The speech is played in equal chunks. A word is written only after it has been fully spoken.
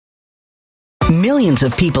Millions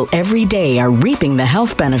of people every day are reaping the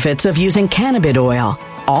health benefits of using cannabis oil,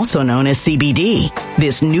 also known as CBD.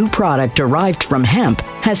 This new product derived from hemp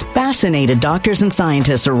has fascinated doctors and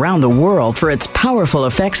scientists around the world for its powerful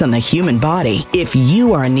effects on the human body. If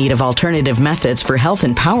you are in need of alternative methods for health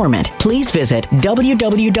empowerment, please visit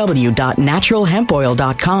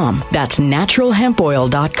www.naturalhempoil.com. That's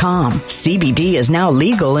naturalhempoil.com. CBD is now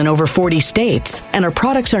legal in over 40 states, and our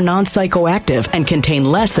products are non-psychoactive and contain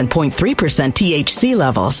less than 0.3% THC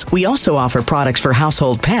levels. We also offer products for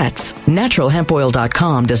household pets.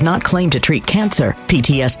 Naturalhempoil.com does not claim to treat cancer,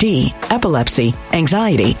 PTSD, epilepsy,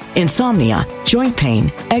 anxiety, insomnia, joint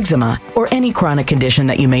pain, eczema, or any chronic condition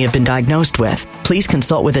that you may have been diagnosed with. Please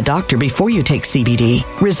consult with a doctor before you take CBD.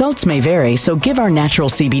 Results may vary, so give our natural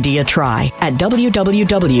CBD a try at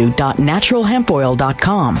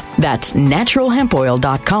www.naturalhempoil.com. That's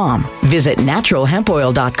naturalhempoil.com. Visit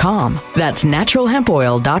naturalhempoil.com. That's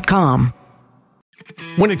naturalhempoil.com.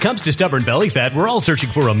 When it comes to stubborn belly fat, we're all searching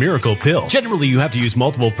for a miracle pill. Generally, you have to use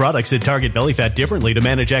multiple products that target belly fat differently to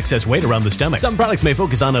manage excess weight around the stomach. Some products may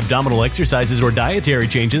focus on abdominal exercises or dietary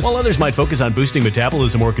changes, while others might focus on boosting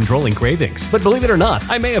metabolism or controlling cravings. But believe it or not,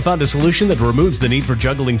 I may have found a solution that removes the need for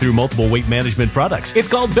juggling through multiple weight management products. It's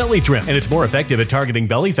called Belly Trim, and it's more effective at targeting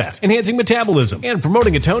belly fat, enhancing metabolism, and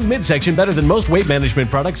promoting a toned midsection better than most weight management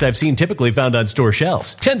products I've seen typically found on store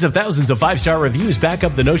shelves. Tens of thousands of 5-star reviews back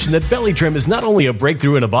up the notion that Belly Trim is not only a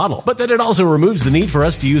breakthrough in a bottle, but that it also removes the need for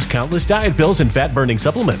us to use countless diet pills and fat-burning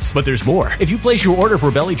supplements. But there's more. If you place your order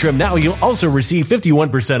for Belly Trim now, you'll also receive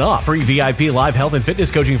 51% off, free VIP live health and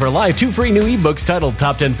fitness coaching for life, 2 free new ebooks titled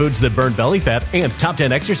Top 10 Foods That Burn Belly Fat and Top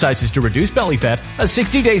 10 Exercises to Reduce Belly Fat, a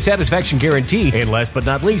 60-day satisfaction guarantee, and last but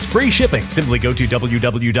not least, free shipping. Simply go to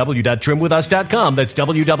www.trimwithus.com. That's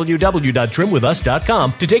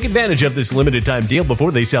www.trimwithus.com to take advantage of this limited time deal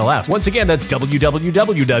before they sell out. Once again, that's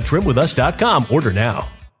www.trimwithus.com. Order now.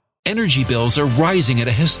 Energy bills are rising at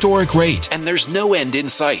a historic rate, and there's no end in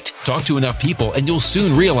sight. Talk to enough people, and you'll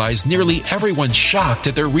soon realize nearly everyone's shocked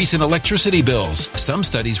at their recent electricity bills. Some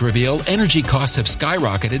studies reveal energy costs have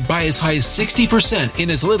skyrocketed by as high as 60%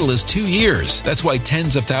 in as little as 2 years. That's why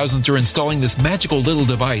tens of thousands are installing this magical little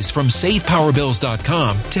device from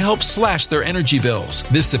SavePowerBills.com to help slash their energy bills.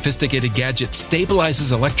 This sophisticated gadget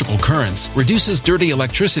stabilizes electrical currents, reduces dirty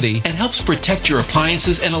electricity, and helps protect your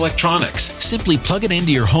appliances and electronics. Simply plug it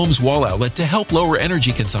into your home's wall outlet to help lower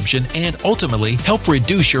energy consumption and ultimately help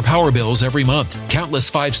reduce your power bills every month.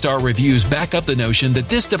 Countless 5-star reviews back up the notion that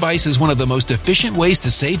this device is one of the most efficient ways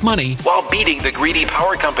to save money while beating the greedy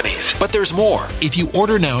power companies. But there's more. If you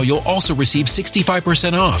order now, you'll also receive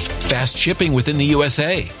 65% off, fast shipping within the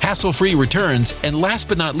USA, hassle-free returns, and last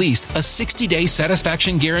but not least, a 60-day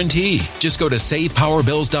satisfaction guarantee. Just go to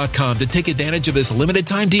SavePowerBills.com to take advantage of this limited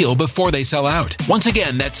time deal before they sell out. Once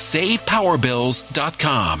again, that's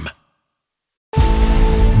SavePowerBills.com.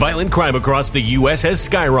 Violent crime across the U.S. has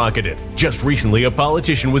skyrocketed. Just recently, a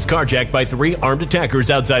politician was carjacked by 3 armed attackers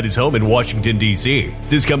outside his home in Washington, D.C.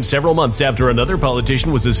 This comes several months after another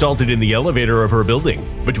politician was assaulted in the elevator of her building.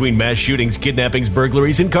 Between mass shootings, kidnappings,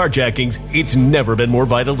 burglaries, and carjackings, it's never been more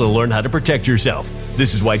vital to learn how to protect yourself.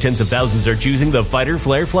 This is why tens of thousands are choosing the Fighter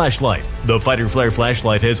Flare flashlight. The Fighter Flare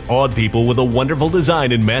flashlight has awed people with a wonderful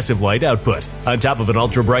design and massive light output. On top of an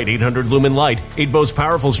ultra-bright 800-lumen light, it boasts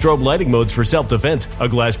powerful strobe lighting modes for self-defense, a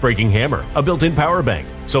glass-breaking hammer, a built-in power bank,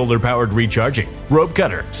 solar-powered recharging, rope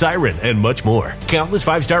cutter, siren, and much more. Countless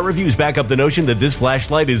 5-star reviews back up the notion that this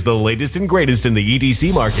flashlight is the latest and greatest in the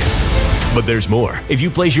EDC market. But there's more. If you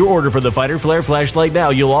place your order for the Fighter Flare flashlight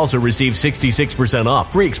now, you'll also receive 66%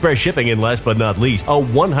 off, free express shipping, and last but not least, a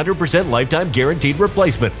 100% lifetime guaranteed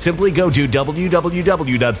replacement. Simply go to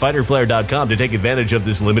www.fighterflare.com to take advantage of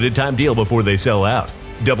this limited time deal before they sell out.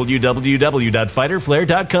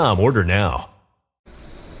 www.fighterflare.com. Order now.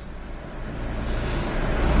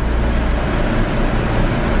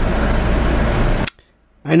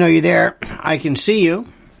 I know you're there. I can see you.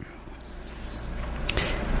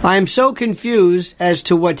 I'm so confused as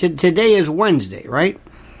to what today is Wednesday, right?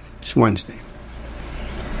 It's Wednesday.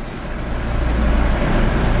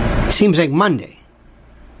 Seems like Monday.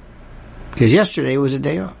 Because yesterday was a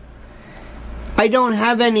day off. I don't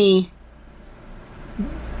have any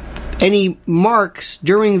marks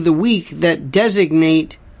during the week that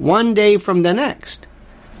designate one day from the next.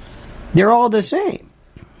 They're all the same.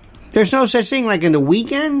 There's no such thing like in the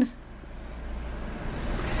weekend.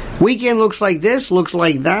 Weekend looks like this, looks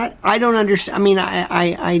like that. I don't understand. I mean,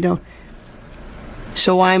 I don't.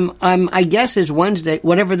 So I guess it's Wednesday,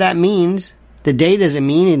 whatever that means. The day doesn't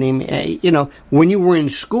mean anything. You know, when you were in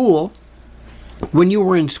school,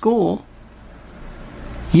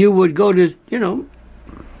 you would go to,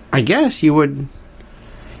 I guess you would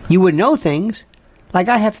know things. Like,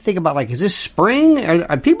 I have to think about, like, is this spring?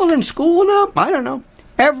 Are people in school now? I don't know.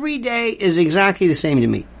 Every day is exactly the same to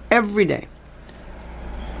me. Every day.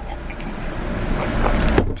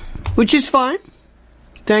 Which is fine.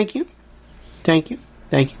 Thank you.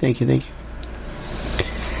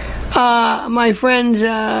 My friends,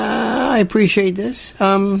 I appreciate this.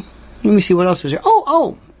 Let me see what else is there.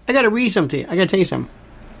 Oh, I got to read something to you. I got to tell you something.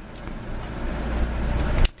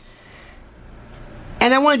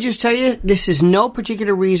 And I want to just tell you, this is no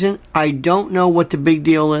particular reason. I don't know what the big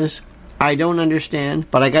deal is. I don't understand,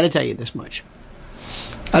 but I got to tell you this much.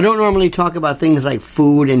 I don't normally talk about things like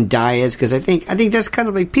food and diets because I think that's kind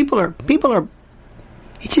of like people are.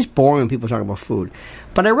 It's just boring when people talk about food.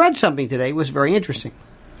 But I read something today. It was very interesting.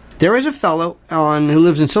 There is a fellow who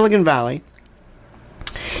lives in Silicon Valley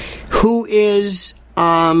who is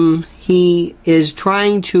he is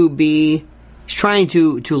trying to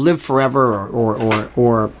live forever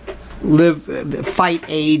or fight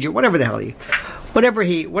age or whatever the hell whatever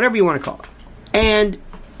you want to call it. And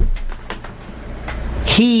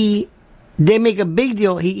they make a big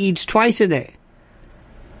deal. He eats twice a day.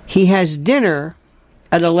 He has dinner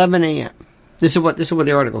at 11 a.m. This is what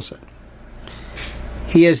the article said.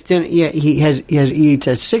 He has dinner. Yeah, he eats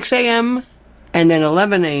at 6 a.m. and then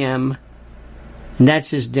 11 a.m. and that's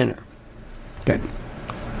his dinner. Good.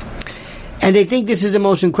 And they think this is the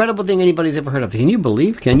most incredible thing anybody's ever heard of. Can you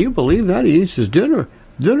believe that he eats his dinner?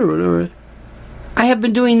 I have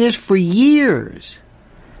been doing this for years.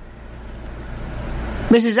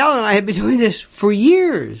 Mrs. Allen and I have been doing this for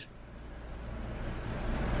years.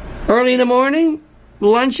 Early in the morning,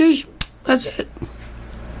 lunches, that's it.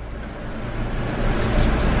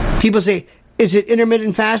 People say, is it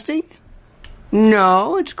intermittent fasting?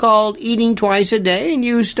 No, it's called eating twice a day, and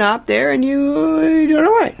you stop there and you're doing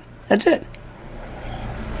all right. That's it.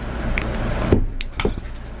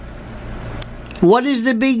 What is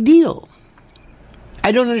the big deal?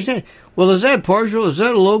 I don't understand. Well, is that partial? Is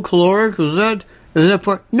that low caloric? Is that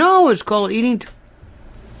No, it's called eating.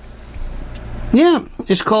 Yeah,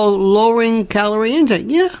 it's called lowering calorie intake.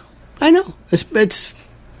 Yeah, I know. This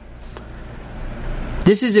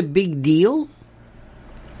is a big deal.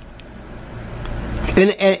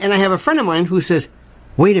 And I have a friend of mine who says,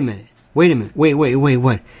 wait a minute,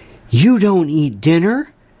 what? You don't eat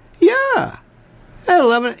dinner? Yeah. At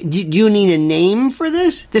 11, do you need a name for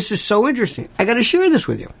this? This is so interesting. I got to share this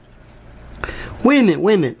with you. Wait a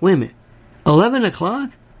minute. 11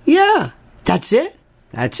 o'clock? Yeah. That's it.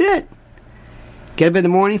 Get up in the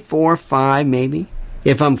morning, 4, 5, maybe.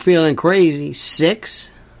 If I'm feeling crazy, 6,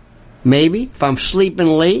 maybe. If I'm sleeping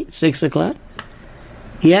late, 6 o'clock.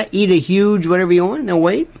 Yeah, eat a huge whatever you want, and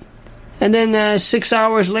wait. And then 6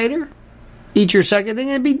 hours later, eat your second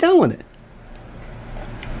thing and be done with it.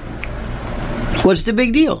 What's the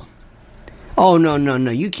big deal? Oh, no,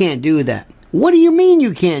 you can't do that. What do you mean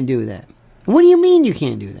you can't do that?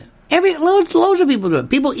 Loads of people do it.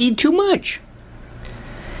 People eat too much.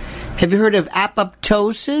 Have you heard of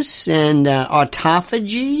apoptosis and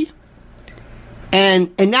autophagy?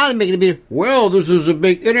 And now they're making it be, well, this is a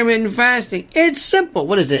big intermittent fasting. It's simple.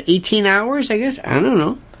 What is it, 18 hours, I guess? I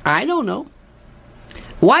don't know.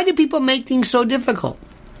 Why do people make things so difficult?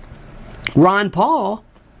 Ron Paul,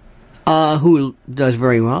 who does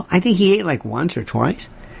very well, I think he ate like once or twice.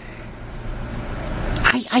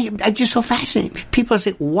 I'm just so fascinated. People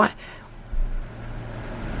say, what?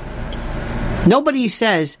 Nobody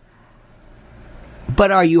says,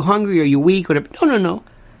 but are you hungry? Are you weak? No.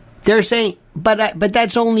 They're saying, but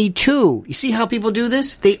that's only 2. You see how people do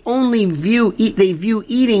this? They only view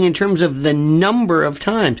eating in terms of the number of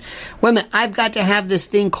times. Wait a minute, I've got to have this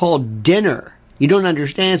thing called dinner. You don't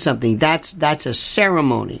understand something. That's a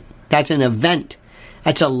ceremony. That's an event.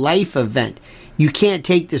 That's a life event. You can't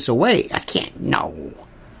take this away. I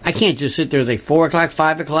can't just sit there and say 4 o'clock,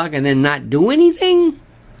 5 o'clock, and then not do anything.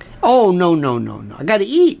 Oh, no. I got to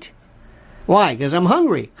eat. Why? Because I'm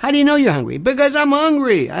hungry. How do you know you're hungry? Because I'm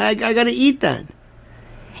hungry. I got to eat then.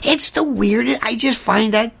 It's the weirdest. I just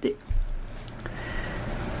find that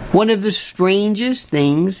one of the strangest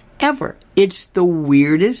things ever. It's the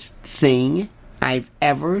weirdest thing I've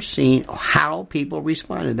ever seen. How people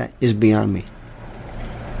respond to that is beyond me.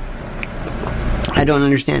 I don't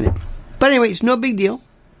understand it. But anyway, it's no big deal.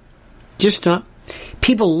 Just stop.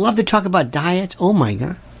 People love to talk about diets. Oh my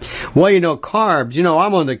God. Well, carbs.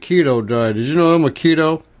 I'm on the keto diet. Did you know I'm a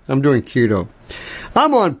keto? I'm doing keto.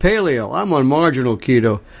 I'm on paleo. I'm on marginal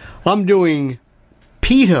keto. I'm doing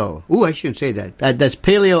Peto. Ooh, I shouldn't say that. That's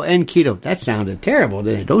paleo and keto. That sounded terrible,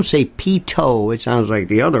 didn't it? Don't say peto. It sounds like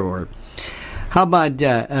the other word. How about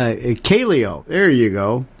Kaleo? There you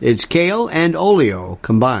go. It's kale and oleo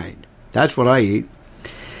combined. That's what I eat.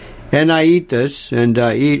 And I eat this, and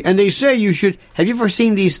they say you should. Have you ever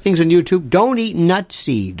seen these things on YouTube? Don't eat nut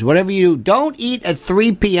seeds. Whatever you do, don't eat at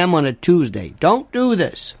 3 p.m. on a Tuesday. Don't do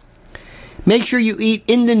this. Make sure you eat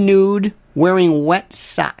in the nude wearing wet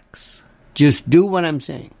socks. Just do what I'm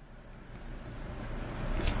saying.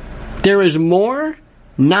 There is more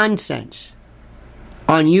nonsense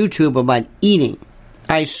on YouTube about eating.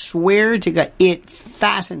 I swear to God, it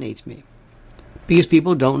fascinates me because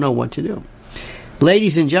people don't know what to do.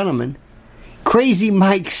 Ladies and gentlemen, Crazy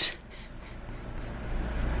Mike's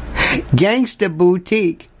Gangsta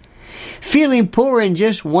Boutique. Feeling poor and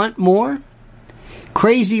just want more?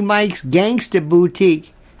 Crazy Mike's Gangsta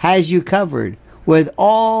Boutique has you covered with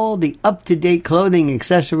all the up-to-date clothing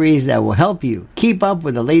accessories that will help you keep up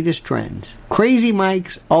with the latest trends. Crazy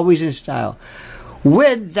Mike's, always in style.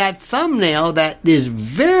 With that thumbnail that is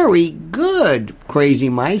very good, Crazy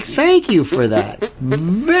Mike. Thank you for that.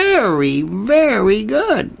 Very, very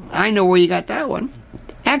good. I know where you got that one.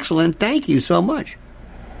 Excellent. Thank you so much.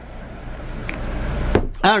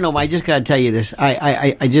 I don't know. I just got to tell you this.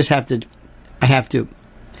 I just have to. I have to.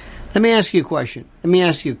 Let me ask you a question. Let me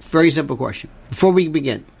ask you a very simple question before we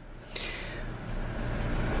begin.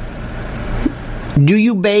 Do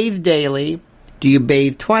you bathe daily? Do you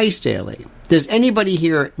bathe twice daily? Does anybody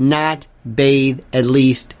here not bathe at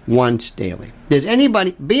least once daily? Does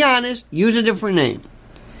anybody, be honest, use a different name.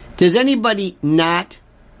 Does anybody not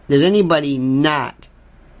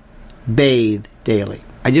bathe daily?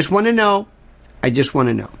 I just want to know. I just want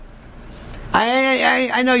to know.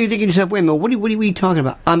 I know you're thinking to yourself, wait a minute, what are we talking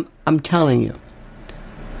about? I'm telling you.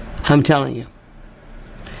 I'm telling you.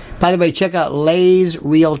 By the way, check out Lay's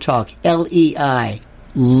Real Talk, Lei.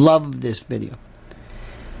 Love this video.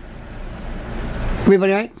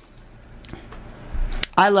 Everybody right?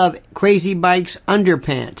 I love Crazy Bike's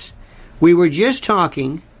underpants. We were just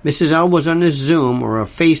talking, Mrs. L was on a Zoom or a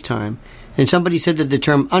FaceTime, and somebody said that the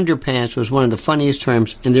term underpants was one of the funniest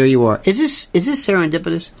terms, and there you are. Is this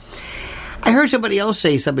serendipitous? I heard somebody else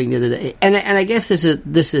say something the other day, and I guess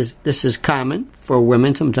this is common for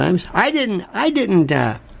women sometimes. I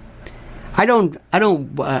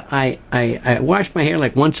wash my hair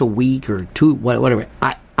like once a week or two, whatever.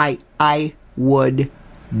 I would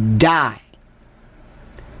die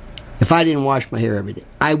if I didn't wash my hair every day.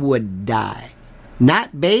 I would die.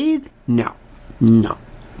 Not bathe? No.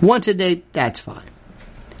 Once a day, that's fine.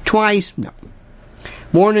 Twice? No.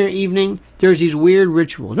 Morning or evening, there's these weird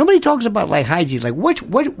rituals. Nobody talks about like hygiene. Like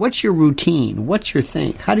what's your routine? What's your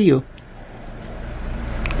thing? How do you?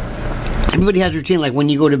 Everybody has a routine. Like when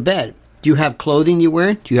you go to bed, do you have clothing you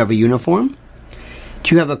wear? Do you have a uniform?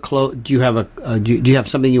 Do you have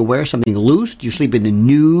something you wear? Something loose? Do you sleep in the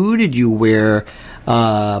nude? Did you wear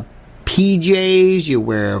PJs? You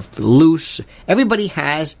wear loose? Everybody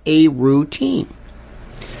has a routine.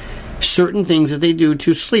 Certain things that they do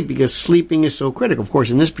to sleep because sleeping is so critical. Of course,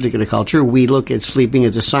 in this particular culture, we look at sleeping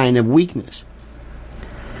as a sign of weakness.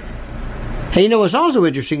 Hey, you know what's also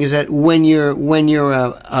interesting is that when you're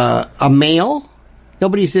a male,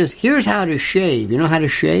 nobody says, "Here's how to shave." You know how to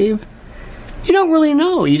shave? You don't really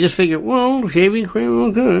know. You just figure, well, shaving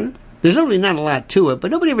cream, okay. There's really not a lot to it,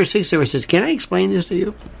 but nobody ever sits there and says, "Can I explain this to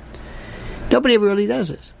you?" Nobody ever really does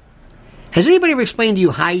this. Has anybody ever explained to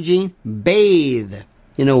you hygiene? Bathe.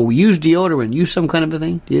 Use deodorant. Use some kind of a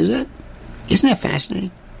thing. Isn't that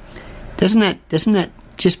fascinating? Doesn't that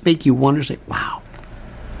just make you wonder? Say, wow.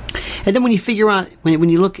 And then when you figure out, when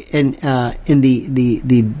you look in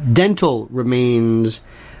the dental remains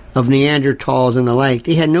of Neanderthals and the like,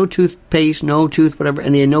 they had no toothpaste, no tooth, whatever,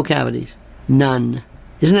 and they had no cavities. None.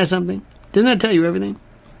 Isn't that something? Doesn't that tell you everything?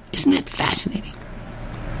 Isn't that fascinating?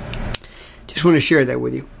 Just want to share that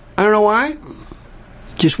with you. I don't know why.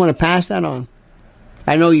 Just want to pass that on.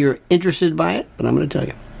 I know you're interested by it, but I'm going to tell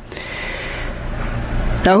you.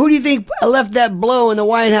 Now, who do you think left that blow in the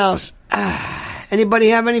White House? Anybody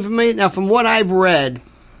have any information? Now, from what I've read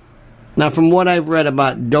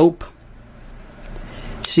about dope,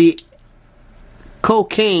 see,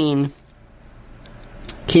 cocaine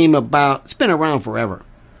came about, it's been around forever.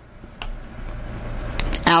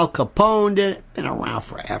 Al Capone did it, been around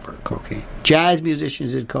forever, cocaine. Jazz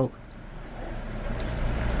musicians did coke.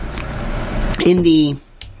 In the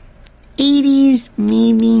 80s,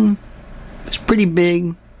 maybe, it was pretty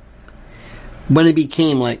big. When it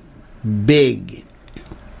became, like, big,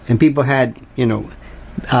 and people had,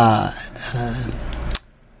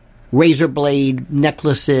 razor blade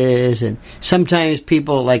necklaces, and sometimes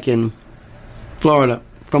people, like in Florida,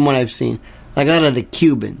 from what I've seen, like a lot of the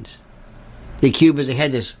Cubans, they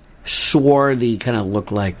had this swarthy kind of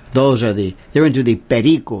look like. They're into the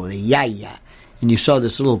perico, the yaya. And you saw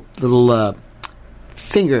this little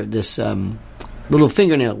finger, this little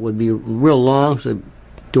fingernail would be real long, so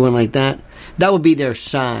doing like that. That would be their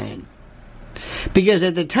sign. Because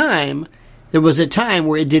at the time, there was a time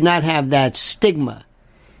where it did not have that stigma.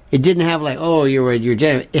 It didn't have like, oh, you're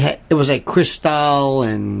it was like crystal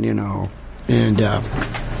and, you know, and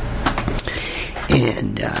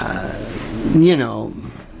you know,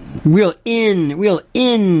 real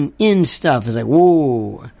in stuff. It's like,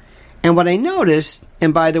 whoa. And what I noticed,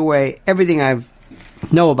 and by the way, everything I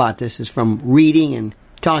know about this is from reading and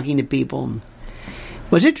talking to people.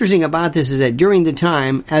 What's interesting about this is that during the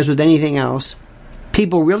time, as with anything else,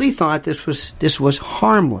 people really thought this was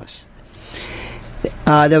harmless.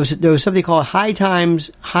 There was something called High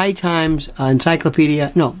Times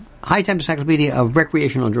Encyclopedia of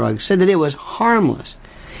Recreational Drugs, said that it was harmless.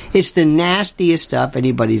 It's the nastiest stuff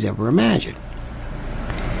anybody's ever imagined.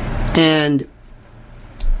 And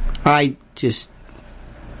I just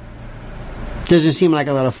doesn't seem like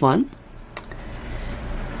a lot of fun.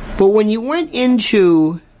 But when you went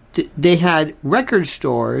into, they had record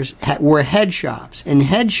stores were head shops, and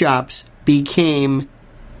head shops became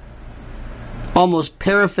almost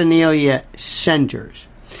paraphernalia centers.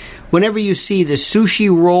 Whenever you see the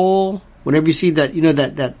sushi roll, whenever you see that, you know,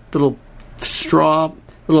 that little straw,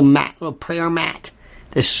 little prayer mat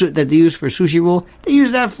that they use for sushi roll, they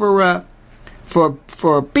use that for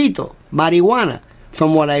pito, marijuana.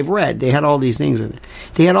 From what I've read, they had all these things in it.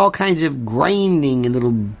 They had all kinds of grinding and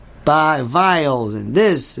little vials and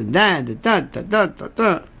this and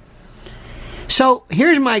that. So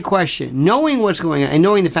here's my question. Knowing what's going on and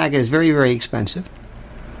knowing the fact that it's very, very expensive,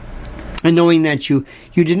 and knowing that you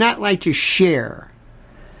did not like to share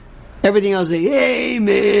everything else, like, hey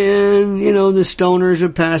man, you know, the stoners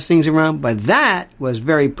would pass things around, but that was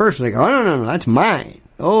very personal. Like, oh no, that's mine.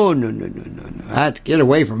 Oh no, that's, get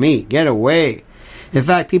away from me, get away. In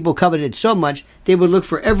fact, people coveted it so much, they would look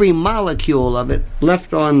for every molecule of it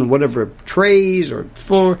left on whatever trays or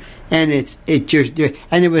floor, and and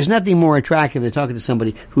there was nothing more attractive than talking to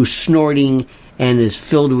somebody who's snorting and is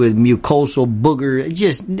filled with mucosal booger. It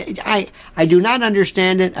just, I do not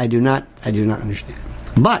understand it. I do not understand.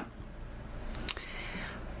 But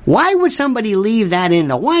why would somebody leave that in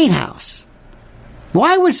the White House?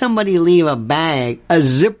 Why would somebody leave a bag, a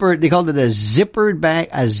zipper? They called it a zippered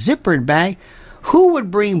bag. Who would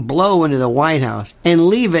bring blow into the White House and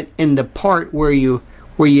leave it in the part where you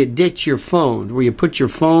ditch your phones, where you put your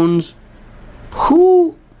phones?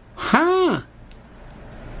 Who? Huh?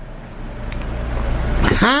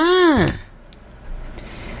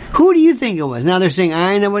 Who do you think it was? Now they're saying,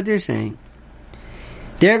 I know what they're saying.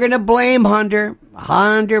 They're going to blame Hunter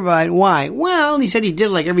Biden. Why? Well, he said he did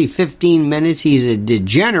it like every 15 minutes. He's a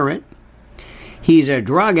degenerate. He's a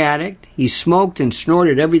drug addict. He smoked and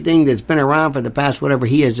snorted everything that's been around for the past whatever.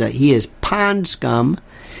 He is pond scum.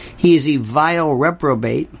 He is a vile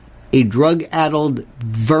reprobate, a drug-addled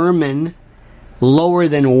vermin, lower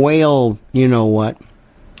than whale, you know what.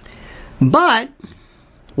 But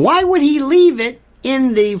why would he leave it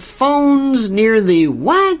in the phones near the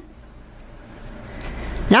what?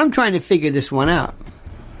 Now I'm trying to figure this one out.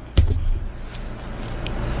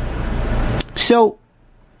 So,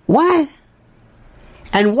 what?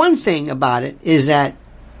 And one thing about it is that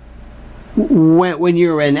when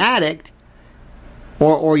you're an addict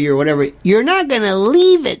or you're whatever, you're not going to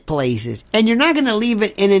leave it places. And you're not going to leave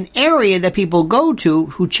it in an area that people go to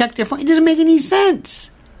who check their phone. It doesn't make any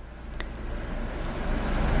sense.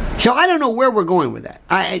 So I don't know where we're going with that.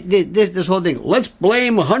 This whole thing, let's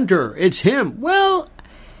blame Hunter. It's him. Well,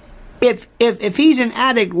 if he's an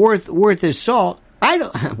addict worth his salt,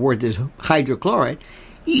 worth his hydrochloride,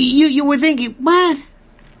 you would think, what?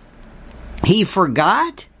 He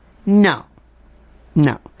forgot? No.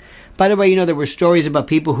 By the way, you know, there were stories about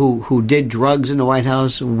people who did drugs in the White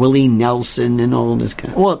House, Willie Nelson and all this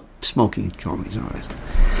kind of, well, smoking joints and all this.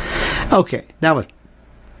 Okay, that was.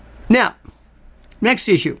 Now, next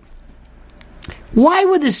issue. Why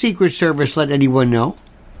would the Secret Service let anyone know?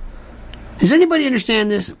 Does anybody understand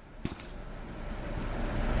this?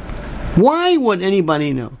 Why would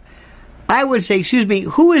anybody know? I would say, excuse me,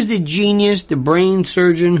 who is the genius, the brain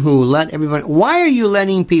surgeon who let everybody... Why are you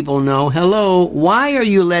letting people know? Hello? Why are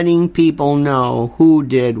you letting people know who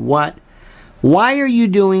did what? Why are you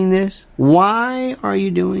doing this? Why are you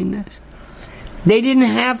doing this? They didn't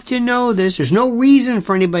have to know this. There's no reason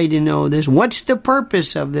for anybody to know this. What's the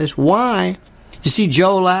purpose of this? Why? You see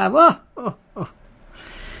Joe laugh? Oh.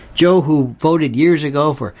 Joe, who voted years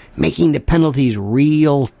ago for making the penalties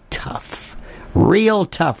real tough. Real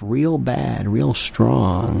tough, real bad, real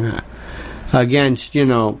strong against,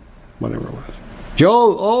 whatever it was.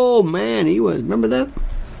 Joe, oh man, he was, remember that?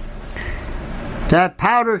 That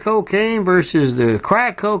powder cocaine versus the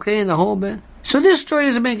crack cocaine, the whole bit. So this story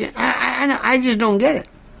doesn't make it, I just don't get it.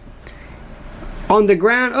 On the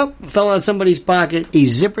ground, fell out of somebody's pocket, he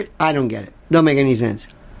zipped it, I don't get it. Don't make any sense.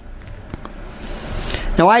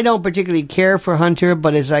 Now, I don't particularly care for Hunter,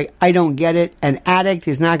 but it's like, I don't get it. An addict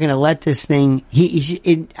is not going to let this thing,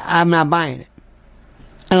 I'm not buying it.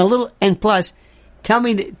 And plus, tell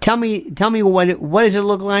me what does it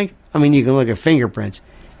look like? I mean, you can look at fingerprints.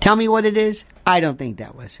 Tell me what it is. I don't think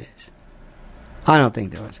that was his.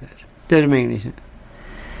 Doesn't make any sense.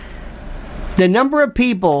 The number of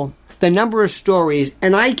people, the number of stories,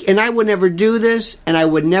 and I would never do this,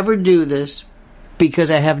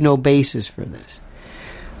 because I have no basis for this.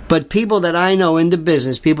 But people that I know in the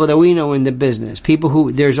business, people that we know in the business, people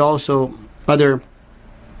who, there's also other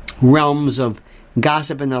realms of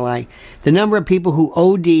gossip and the like, the number of people who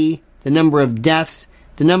OD, the number of deaths,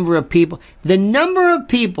 the number of people,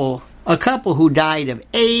 a couple who died of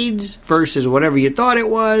AIDS versus whatever you thought it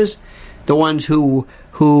was, the ones who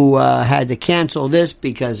had to cancel this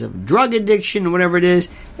because of drug addiction, whatever it is,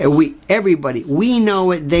 everybody, we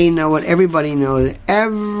know it, they know it, everybody knows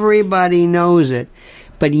it,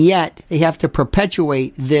 but yet they have to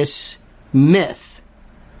perpetuate this myth,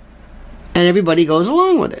 and everybody goes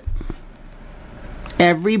along with it.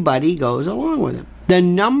 The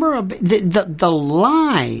number of the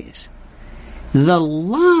lies,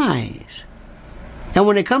 and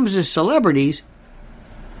when it comes to celebrities,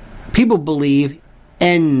 people believe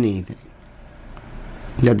anything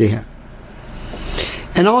that they have.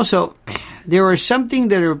 And also, there is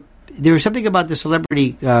something about the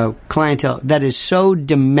celebrity clientele that is so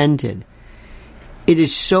demented. It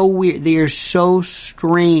is so weird. They are so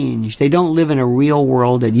strange. They don't live in a real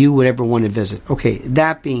world that you would ever want to visit. Okay,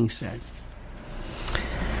 that being said.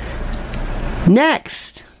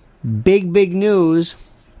 Next, big news.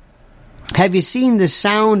 Have you seen The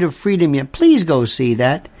Sound of Freedom yet? Please go see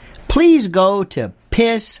that. Please go to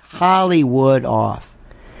piss Hollywood off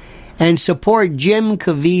and support Jim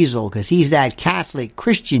Caviezel, because he's that Catholic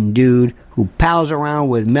Christian dude who pals around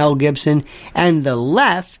with Mel Gibson, and the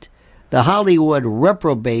left, the Hollywood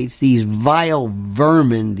reprobates, these vile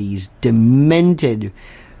vermin, these demented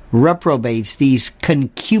reprobates, these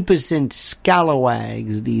concupiscent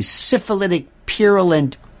scalawags, these syphilitic,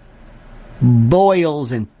 purulent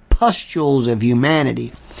boils and pustules of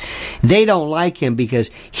humanity. They don't like him because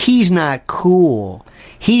he's not cool.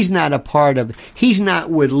 He's not he's not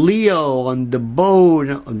with Leo on the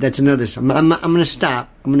boat. That's another. I'm going to stop.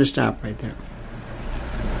 I'm going to stop right there.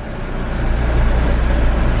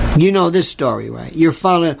 You know this story, right? You're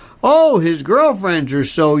following, his girlfriends are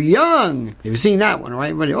so young. You've seen that one,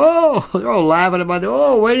 right? They're all laughing about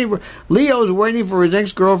it. Leo's waiting for his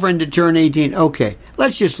ex-girlfriend to turn 18. Okay,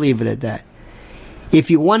 let's just leave it at that.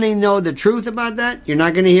 If you want to know the truth about that, you're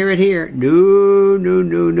not going to hear it here.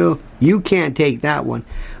 No. You can't take that one.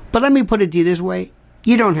 But let me put it to you this way.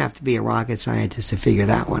 You don't have to be a rocket scientist to figure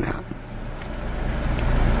that one out.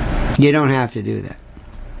 You don't have to do that.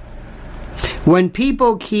 When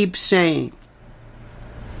people keep saying,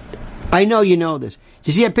 I know you know this. Did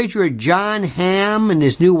you see a picture of John Hamm and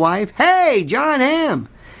his new wife? Hey, John Hamm.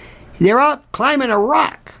 They're out climbing a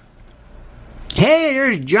rock. Hey,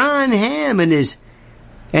 there's John Hamm and his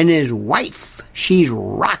wife. She's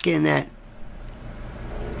rocking that.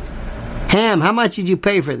 Ham, how much did you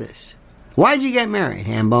pay for this? Why'd you get married,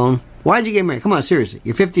 Hambone? Why'd you get married? Come on, seriously.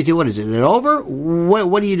 You're 52. What is it? Is it over?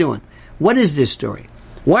 What are you doing? What is this story?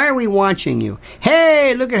 Why are we watching you?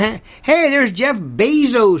 Hey, look at him. Hey, there's Jeff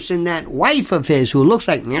Bezos and that wife of his who looks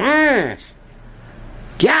like,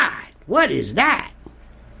 God, what is that?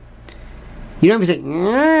 You know what I'm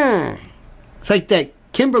saying? It's like that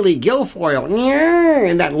Kimberly Guilfoyle,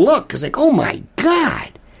 and that look. It's like, oh my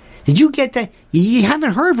God. Did you get that? You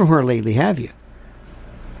haven't heard from her lately, have you?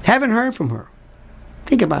 Haven't heard from her.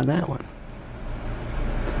 Think about that one.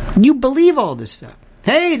 You believe all this stuff.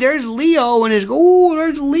 Hey, there's Leo and his new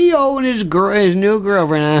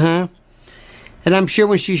girlfriend, And I'm sure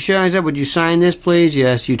when she shows up, would you sign this, please?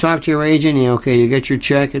 Yes. You talk to your agent. Yeah, okay, you get your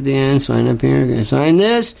check at the end. Sign up here. Okay, sign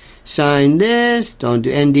this. Don't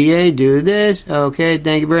do NDA. Do this. Okay,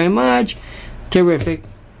 thank you very much. Terrific.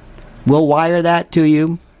 We'll wire that to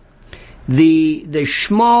you. The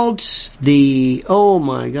schmaltz. Oh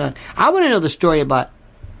my God. I want to know the story about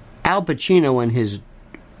Al Pacino and his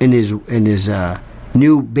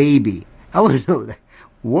new baby. I want to know that.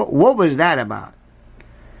 What was that about?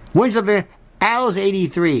 Al's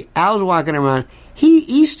 83. Al's walking around.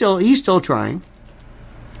 He's still trying.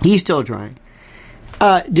 He's still trying.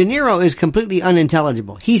 De Niro is completely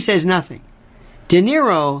unintelligible. He says nothing. De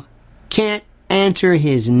Niro can't answer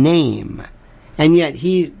his name. And yet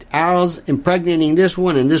Al's impregnating this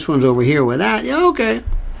one, and this one's over here with that. Yeah, okay.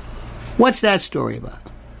 What's that story about?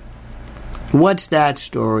 What's that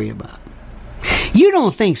story about? You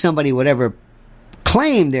don't think somebody would ever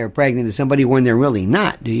claim they're pregnant to somebody when they're really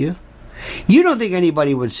not, do you? You don't think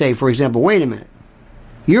anybody would say, for example, wait a minute,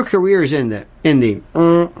 your career is in the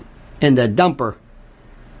dumper.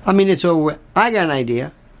 I mean, it's over. I got an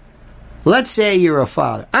idea. Let's say you're a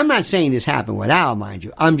father. I'm not saying this happened with Al, mind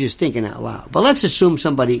you. I'm just thinking out loud. But let's assume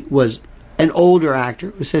somebody was an older actor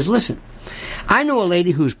who says, listen, I know a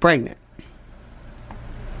lady who's pregnant.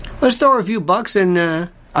 Let's throw her a few bucks and, I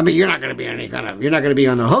mean, you're not going to be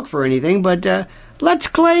on the hook for anything, but let's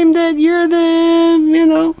claim that you're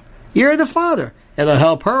the father. It'll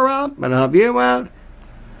help her out. It'll help you out.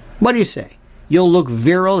 What do you say? You'll look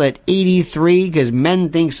virile at 83 because men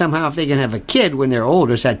think somehow if they can have a kid when they're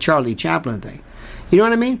older, it's that Charlie Chaplin thing. You know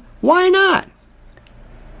what I mean? Why not?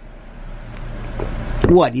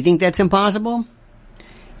 What, you think that's impossible?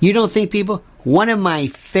 You don't think people... One of my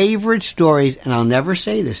favorite stories, and I'll never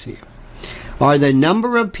say this to you, are the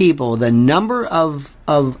number of people, the number of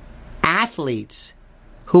athletes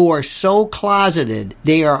who are so closeted.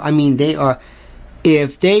 They are,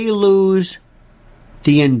 if they lose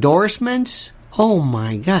the endorsements, oh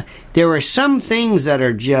my God. There are some things that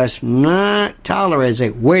are just not tolerated. It's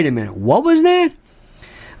like, wait a minute, what was that?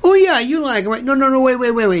 Oh yeah, you like it, right? No,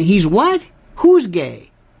 wait. He's what? Who's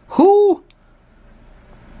gay? Who?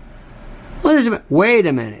 What is it? Wait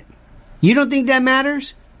a minute. You don't think that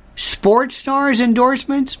matters? Sports stars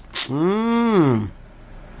endorsements? And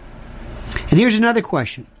here's another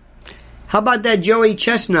question. How about that Joey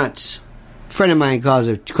Chestnuts? Friend of mine calls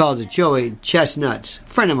it Joey Chestnuts.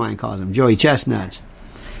 Friend of mine calls him Joey Chestnuts.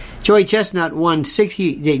 Joey Chestnut won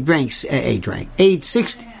 64 and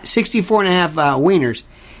a half wieners.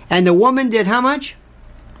 And the woman did how much?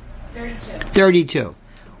 32.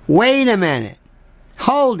 Wait a minute.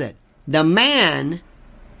 Hold it. The man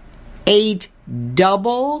ate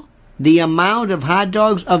double the amount of hot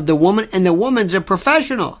dogs of the woman, and the woman's a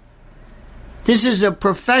professional. This is a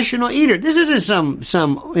professional eater. This isn't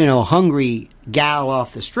some hungry gal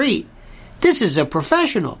off the street. This is a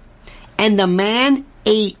professional. And the man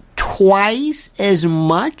ate twice as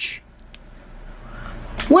much?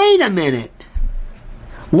 Wait a minute.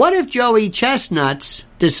 What if Joey Chestnuts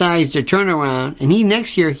decides to turn around and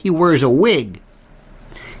next year he wears a wig?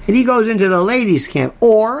 And he goes into the ladies' camp.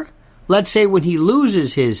 Or, let's say when he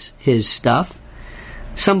loses his stuff,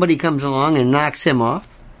 somebody comes along and knocks him off.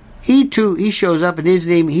 He shows up, and his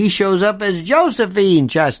name, he shows up as Josephine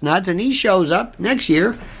Chestnuts, and he shows up next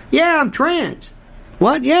year. Yeah, I'm trans.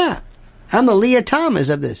 What? Yeah. I'm the Leah Thomas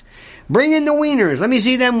of this. Bring in the wieners. Let me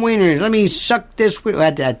see them wieners. Let me suck this.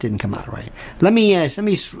 That didn't come out right. Let me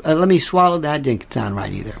swallow that. Didn't sound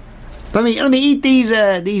right either. Let me eat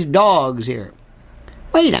these dogs here.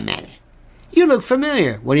 Wait a minute. You look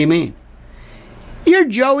familiar. What do you mean? You're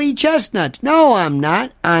Joey Chestnut. No, I'm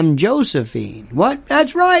not. I'm Josephine. What?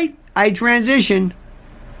 That's right. I transitioned.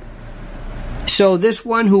 So this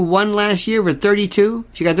one who won last year for 32,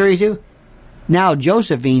 she got 32. Now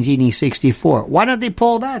Josephine's eating 64. Why don't they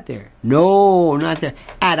pull that there? No, not there.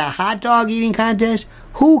 At a hot dog eating contest,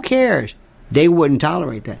 who cares? They wouldn't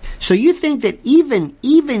tolerate that. So you think that even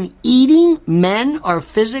eating, men are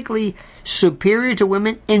physically superior to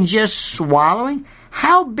women in just swallowing?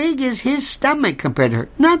 How big is his stomach compared to her?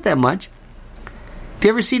 Not that much. Have you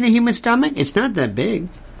ever seen a human stomach? It's not that big.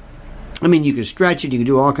 I mean, you can stretch it, you can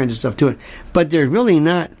do all kinds of stuff to it, but they're really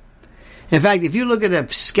not. In fact, if you look at the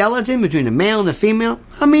skeleton between the male and the female,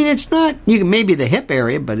 I mean, it's not, you can maybe the hip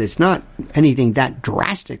area, but it's not anything that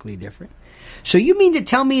drastically different. So you mean to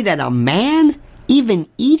tell me that a man, even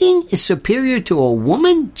eating, is superior to a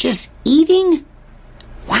woman just eating?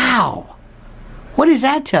 Wow. What does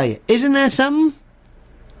that tell you? Isn't that something?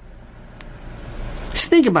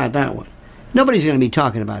 Just think about that one. Nobody's going to be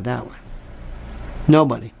talking about that one.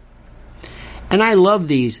 Nobody. And I love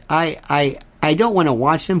these. I don't want to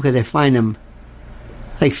watch them because I find them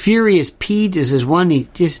like Furious Pete is this one.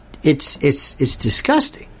 It's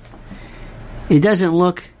disgusting. It doesn't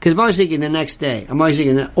look, because I'm always thinking the next day. I'm always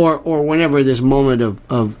thinking that, or whenever this moment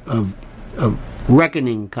of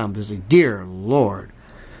reckoning comes, it's like, dear Lord,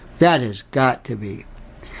 that has got to be,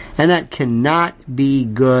 and that cannot be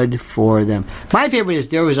good for them. My favorite is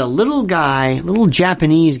there was a little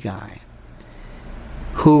Japanese guy,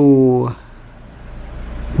 who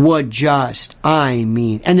would just, and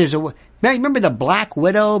Remember the Black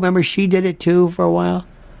Widow? Remember she did it too for a while?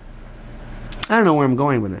 I don't know where I'm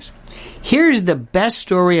going with this. Here's the best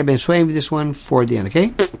story. I've been saving this one for the end,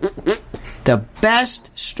 okay? The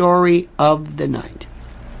best story of the night.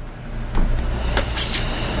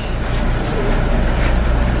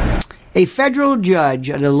 A federal judge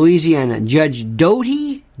out of Louisiana, Judge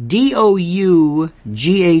Doughty, D-O-U-G-H-T-Y,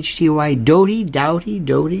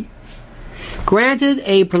 Doughty, granted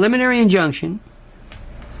a preliminary injunction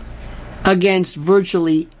against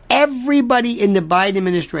virtually everybody in the Biden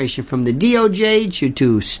administration, from the DOJ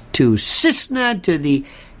to Cisna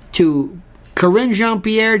to Karine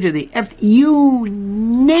Jean-Pierre to the you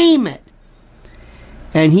name it.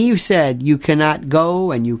 And he said, you cannot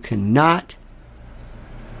go and you cannot.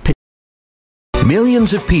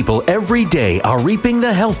 Millions of people every day are reaping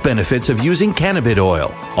the health benefits of using cannabis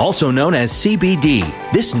oil, also known as CBD.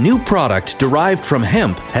 This new product derived from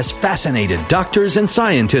hemp has fascinated doctors and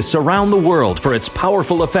scientists around the world for its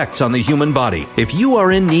powerful effects on the human body. If you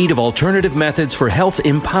are in need of alternative methods for health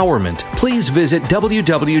empowerment, please visit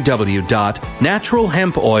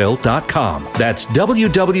www.naturalhempoil.com. That's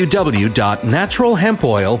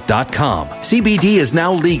www.naturalhempoil.com. CBD is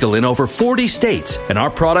now legal in over 40 states, and our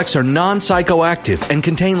products are non-psychoactive and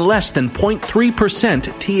contain less than 0.3%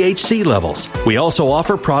 THC levels. We also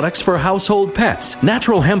offer products for household pets.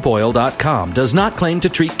 NaturalHempOil.com does not claim to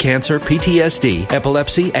treat cancer, PTSD,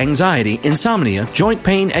 epilepsy, anxiety, insomnia, joint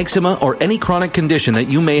pain, eczema, or any chronic condition that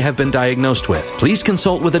you may have been diagnosed with. Please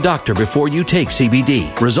consult with a doctor before you take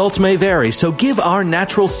CBD. Results may vary, so give our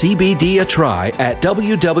natural CBD a try at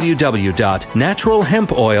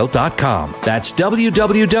www.naturalhempoil.com. That's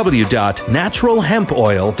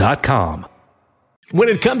www.naturalhempoil.com. When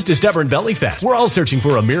it comes to stubborn belly fat, we're all searching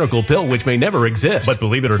for a miracle pill which may never exist. But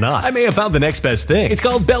believe it or not, I may have found the next best thing. It's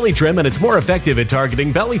called Belly Trim, and it's more effective at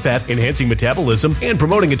targeting belly fat, enhancing metabolism, and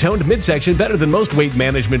promoting a toned midsection better than most weight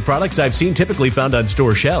management products I've seen typically found on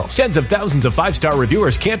store shelves. Tens of thousands of 5-star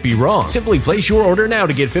reviewers can't be wrong. Simply place your order now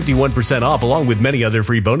to get 51% off along with many other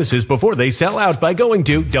free bonuses before they sell out by going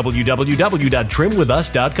to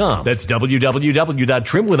www.trimwithus.com. That's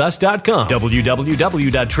www.trimwithus.com.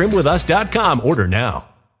 www.trimwithus.com. Order now.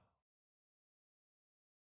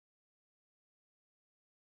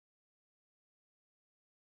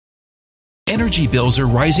 Energy bills are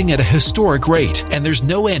rising at a historic rate, and there's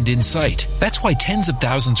no end in sight. That's why tens of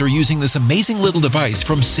thousands are using this amazing little device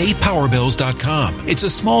from SavePowerBills.com. It's a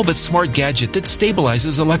small but smart gadget that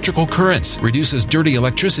stabilizes electrical currents, reduces dirty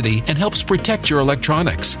electricity, and helps protect your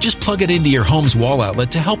electronics. Just plug it into your home's wall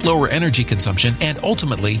outlet to help lower energy consumption and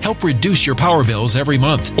ultimately help reduce your power bills every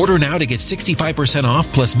month. Order now to get 65%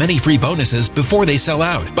 off plus many free bonuses before they sell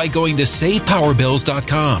out by going to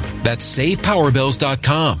SavePowerBills.com. That's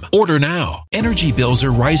SavePowerBills.com. Order now. Energy bills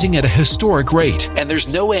are rising at a historic rate, and there's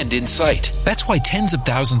no end in sight. That's why tens of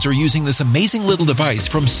thousands are using this amazing little device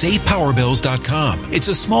from SavePowerBills.com. It's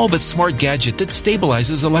a small but smart gadget that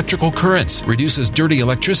stabilizes electrical currents, reduces dirty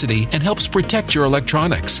electricity, and helps protect your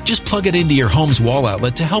electronics. Just plug it into your home's wall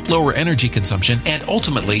outlet to help lower energy consumption and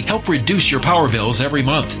ultimately help reduce your power bills every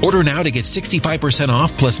month. Order now to get 65%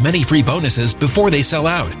 off plus many free bonuses before they sell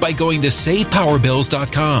out by going to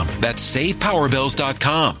SavePowerBills.com. That's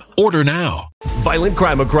SavePowerBills.com. Order now. Violent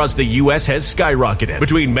crime across the U.S. has skyrocketed.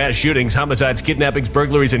 Between mass shootings, homicides, kidnappings,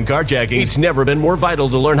 burglaries, and carjackings, it's never been more vital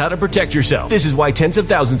to learn how to protect yourself. This is why tens of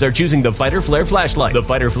thousands are choosing the Fighter Flare flashlight. The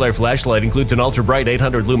Fighter Flare flashlight includes an ultra-bright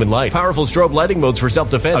 800-lumen light, powerful strobe lighting modes for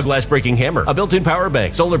self-defense, a glass-breaking hammer, a built-in power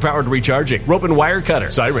bank, solar-powered recharging, rope and wire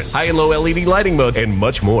cutter, siren, high and low LED lighting mode, and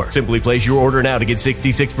much more. Simply place your order now to get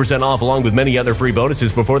 66% off along with many other free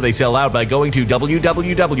bonuses before they sell out by going to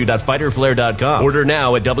www.fighterflare.com. Order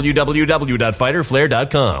now at www.fighterflare.com.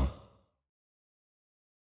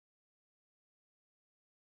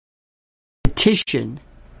 Petition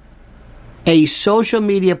a social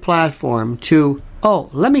media platform to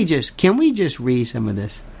can we just read some of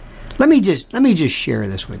this? Let me just share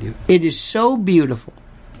this with you. It is so beautiful.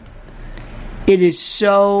 It is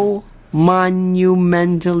so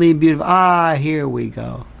monumentally beautiful. Here we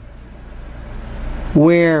go.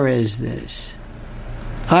 Where is this?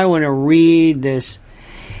 I want to read this.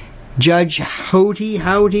 Judge Houghty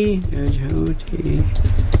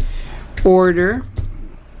order.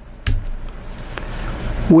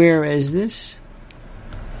 Where is this?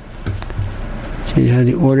 Judge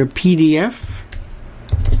Houghty order PDF.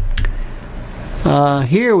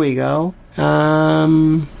 Here we go. I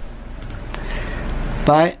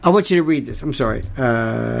want you to read this. I'm sorry.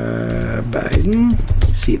 Biden.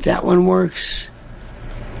 See if that one works.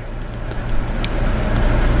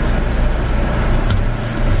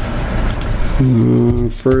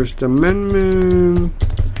 First Amendment.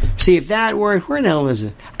 See if that works. Where the hell is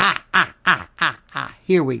it?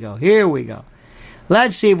 Here we go.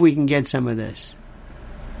 Let's see if we can get some of this.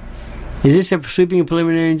 Is this a sweeping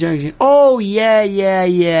preliminary injunction? Oh,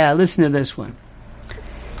 yeah. Listen to this one.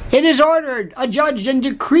 It is ordered, adjudged, and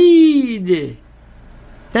decreed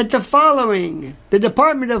that the following: the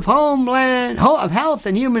Department of Health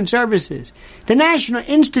and Human Services, the National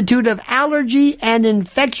Institute of Allergy and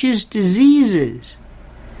Infectious Diseases,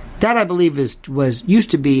 that I believe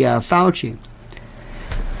used to be Fauci,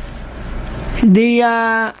 the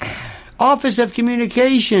Office of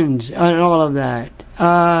Communications and all of that,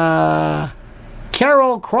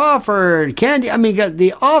 Carol Crawford,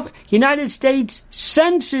 the United States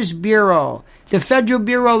Census Bureau, the Federal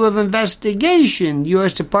Bureau of Investigation,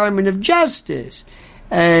 U.S. Department of Justice,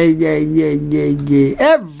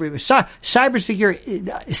 cybersecurity,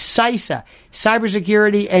 CISA,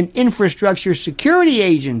 Cybersecurity and Infrastructure Security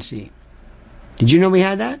Agency. Did you know we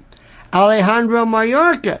had that? Alejandro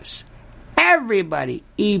Mayorkas. Everybody,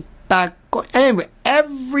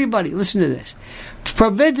 listen to this.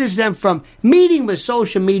 Prevents them from meeting with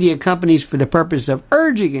social media companies for the purpose of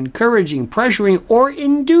urging, encouraging, pressuring, or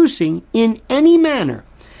inducing in any manner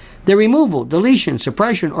the removal, deletion,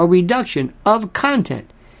 suppression, or reduction of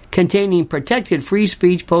content containing protected free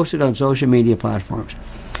speech posted on social media platforms.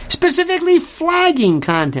 Specifically flagging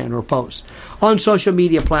content or posts on social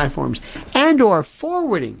media platforms and or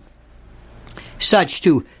forwarding such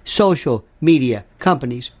to social media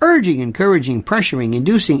companies, urging, encouraging, pressuring,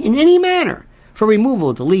 inducing in any manner for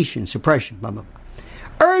removal, deletion, suppression, blah, blah,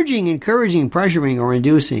 blah. Urging, encouraging, pressuring, or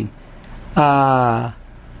inducing to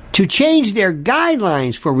change their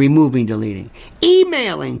guidelines for removing, deleting,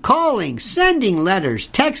 emailing, calling, sending letters,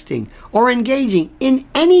 texting, or engaging in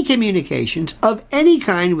any communications of any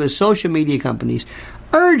kind with social media companies,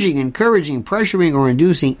 urging, encouraging, pressuring, or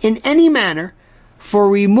inducing in any manner for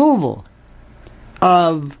removal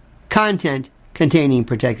of content containing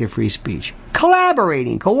protected free speech,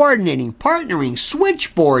 collaborating, coordinating, partnering,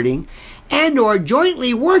 switchboarding, and or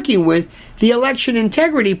jointly working with the Election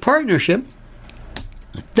Integrity Partnership,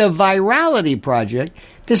 the Virality Project,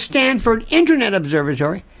 the Stanford Internet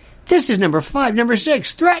Observatory. This is number 5. Number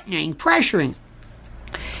 6, threatening, pressuring.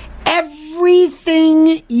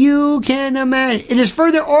 Everything you can imagine. It is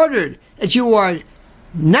further ordered that you are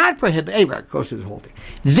not prohibited. Anyway, it goes through the whole thing.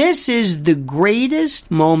 This is the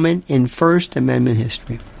greatest moment in First Amendment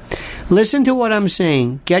history. Listen to what I'm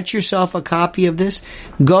saying. Get yourself a copy of this.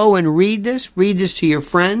 Go and read this. Read this to your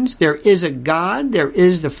friends. There is a God. There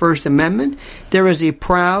is the First Amendment. There is a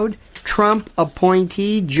proud Trump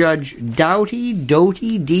appointee, Judge Doughty,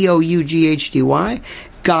 D-O-U-G-H-T-Y.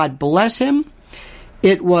 God bless him.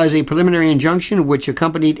 It was a preliminary injunction which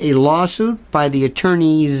accompanied a lawsuit by the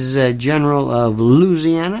Attorneys General of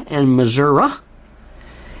Louisiana and Missouri.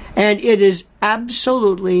 And it is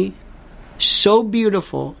absolutely so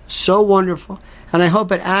beautiful, so wonderful, and I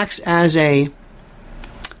hope it acts as an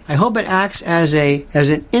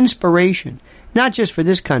inspiration, not just for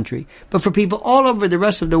this country, but for people all over the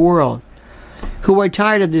rest of the world who are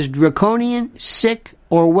tired of this draconian, sick,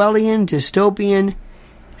 Orwellian, dystopian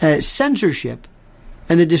censorship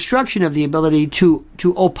and the destruction of the ability to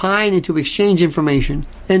opine and to exchange information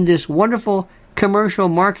in this wonderful commercial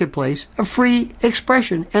marketplace of free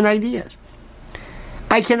expression and ideas.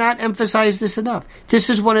 I cannot emphasize this enough. This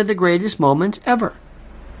is one of the greatest moments ever.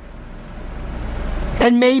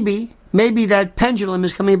 And maybe that pendulum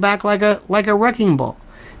is coming back like a wrecking ball.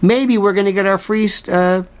 Maybe we're going to get our free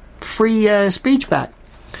speech back.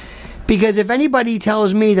 Because if anybody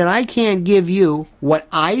tells me that I can't give you what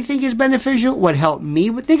I think is beneficial, what helped me,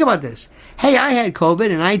 think about this. Hey, I had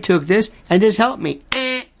COVID and I took this and this helped me.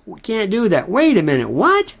 We can't do that. Wait a minute.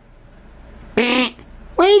 What? Wait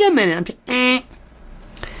a minute.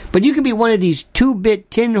 But you can be one of these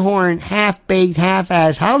 2-bit, tin horn, half-baked,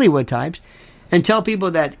 half-ass Hollywood types and tell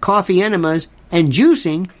people that coffee enemas and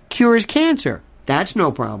juicing cures cancer. That's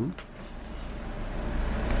no problem.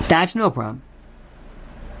 That's no problem.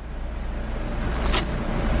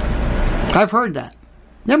 I've heard that.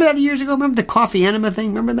 Remember that years ago? Remember the coffee enema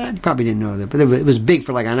thing? Remember that? You probably didn't know that, but it was big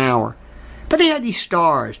for like an hour. But they had these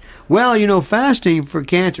stars. Well, fasting for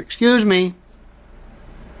cancer. Excuse me.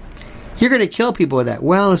 You're going to kill people with that.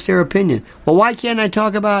 Well, it's their opinion. Well, why can't I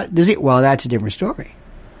talk about disease? Well, that's a different story.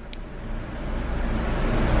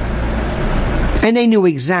 And they knew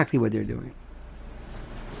exactly what they're doing.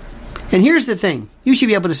 And here's the thing. You should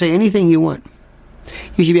be able to say anything you want.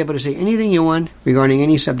 You should be able to say anything you want regarding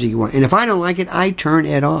any subject you want. And if I don't like it, I turn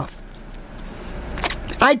it off.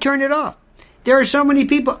 I turn it off. There are so many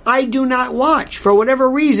people I do not watch. For whatever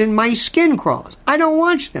reason, my skin crawls. I don't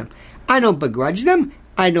watch them. I don't begrudge them.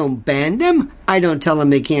 I don't ban them. I don't tell them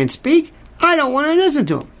they can't speak. I don't want to listen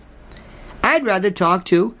to them. I'd rather talk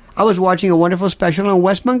to... I was watching a wonderful special on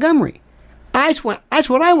West Montgomery. That's what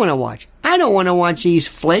I want to watch. I don't want to watch these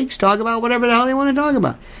flakes talk about whatever the hell they want to talk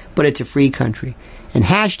about. But it's a free country. And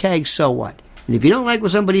hashtag so what? And if you don't like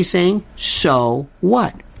what somebody's saying, so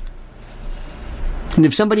what? And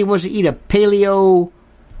if somebody wants to eat a paleo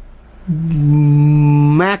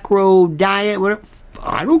macro diet, whatever,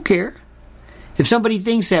 I don't care. If somebody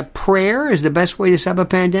thinks that prayer is the best way to stop a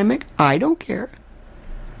pandemic, I don't care.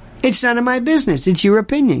 It's none of my business. It's your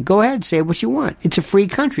opinion. Go ahead, say what you want. It's a free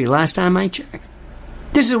country, last time I checked.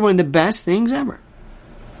 This is one of the best things ever.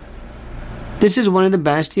 This is one of the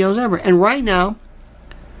best deals ever. And right now,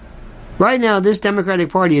 this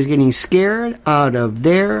Democratic Party is getting scared out of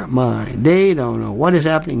their mind. They don't know what is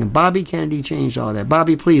happening. And Bobby Kennedy changed all that.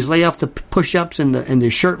 Bobby, please, lay off the push-ups and the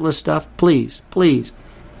shirtless stuff. Please, please.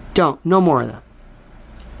 Don't. No more of that.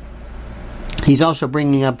 He's also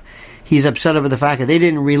bringing up, he's upset over the fact that they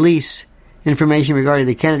didn't release information regarding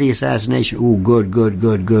the Kennedy assassination. Ooh, good. What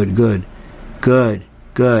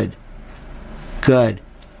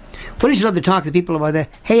does he love to talk to people about that?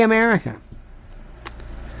 Hey, America.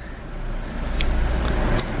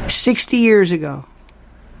 60 years ago.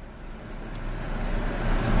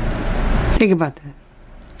 Think about that.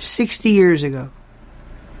 60 years ago.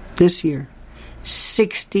 This year.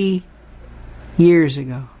 60 years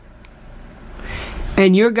ago.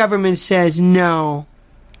 And your government says, no,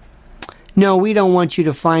 we don't want you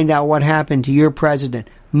to find out what happened to your president,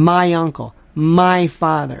 my uncle, my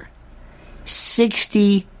father.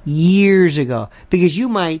 60 years ago. Because you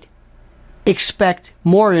might expect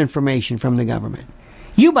more information from the government.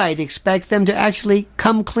 You might expect them to actually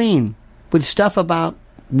come clean with stuff about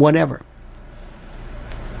whatever.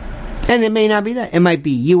 And it may not be that. It might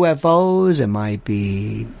be UFOs. It might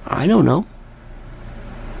be, I don't know.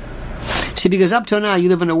 See, because up till now, you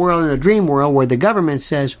live in a dream world where the government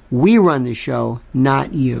says, we run the show,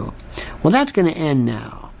 not you. Well, that's going to end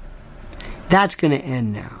now. That's going to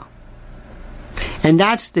end now. And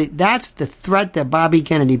that's the threat that Bobby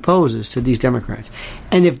Kennedy poses to these Democrats.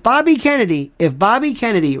 And if Bobby Kennedy,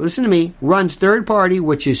 listen to me, runs third party,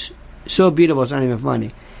 which is so beautiful it's not even funny,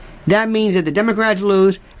 that means that the Democrats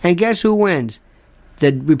lose, and guess who wins?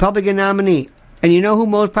 The Republican nominee. And you know who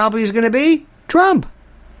most probably is going to be? Trump.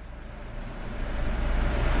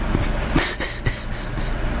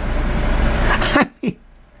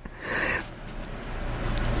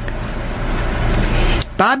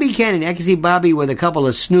 Bobby Kennedy, I can see Bobby with a couple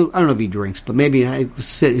of Snoop. I don't know if he drinks, but maybe I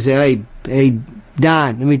say, hey,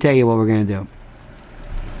 Don, let me tell you what we're going to do.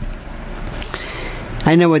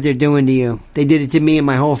 I know what they're doing to you. They did it to me and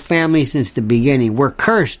my whole family since the beginning. We're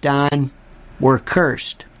cursed, Don. We're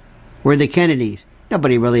cursed. We're the Kennedys.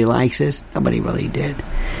 Nobody really likes us. Nobody really did.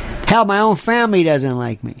 Hell, my own family doesn't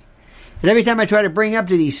like me. And every time I try to bring up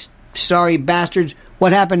to these sorry bastards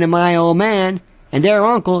what happened to my old man and their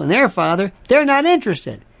uncle and their father, they're not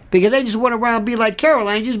interested. Because they just want to around and be like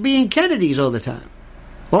Caroline, just being Kennedys all the time.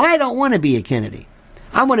 Well, I don't want to be a Kennedy.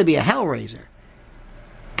 I want to be a Hellraiser.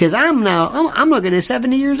 Because I'm looking at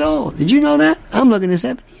 70 years old. Did you know that? I'm looking at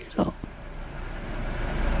 70 years old.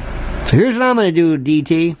 So here's what I'm going to do,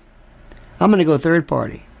 DT. I'm going to go third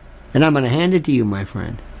party. And I'm going to hand it to you, my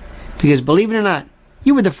friend. Because believe it or not,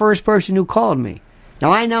 you were the first person who called me.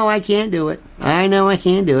 Now, I know I can't do it. I know I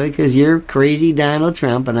can't do it because you're crazy Donald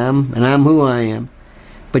Trump and I'm who I am.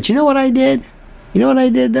 But you know what I did? You know what I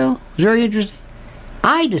did, though? It was very interesting.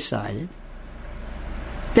 I decided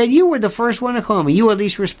that you were the first one to call me. You at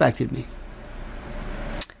least respected me.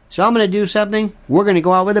 So I'm going to do something. We're going to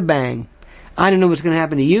go out with a bang. I don't know what's going to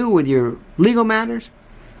happen to you with your legal matters,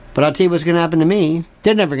 but I'll tell you what's going to happen to me.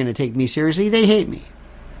 They're never going to take me seriously. They hate me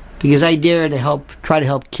because I dare to try to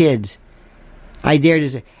help kids. I dare to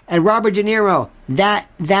say. And Robert De Niro, that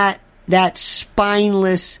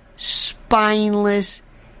spineless,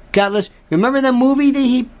 gutless. Remember the movie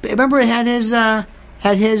that remember it had his at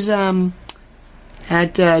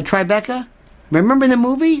Tribeca? Remember the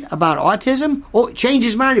movie about autism? Oh, change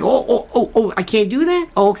his mind. Oh, I can't do that?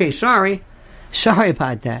 Oh, okay, sorry. Sorry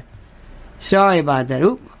about that.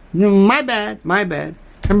 Oop, my bad.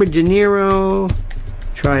 Remember De Niro,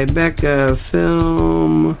 Tribeca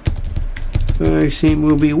film, vaccine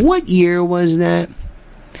movie. What year was that?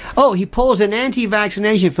 Oh, he pulls an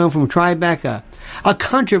anti-vaccination film from Tribeca, a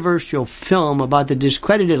controversial film about the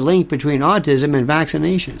discredited link between autism and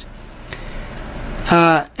vaccinations.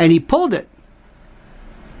 And he pulled it.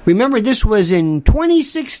 Remember, this was in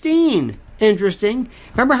 2016. interesting.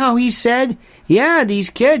 Remember how he said, yeah, these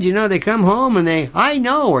kids, they come home and I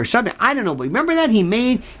know, or something. I don't know, but remember that? He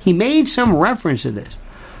made some reference to this.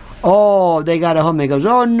 Oh, they got home. He goes,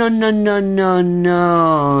 oh, no.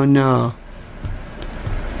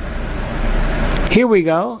 Here we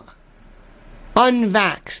go.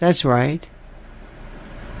 Unvaxxed. That's right.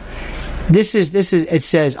 This is. It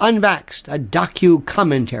says Unvaxxed, a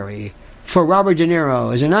docu-commentary for Robert De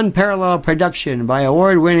Niro, is an unparalleled production by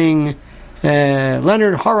award-winning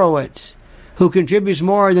Leonard Horowitz, who contributes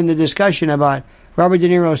more than the discussion about Robert De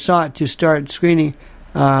Niro sought to start screening.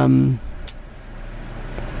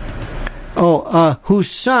 Whose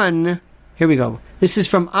son, here we go. This is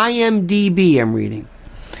from IMDb, I'm reading.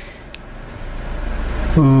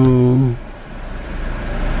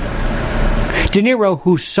 De Niro,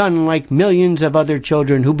 whose son, like millions of other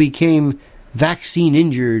children who became vaccine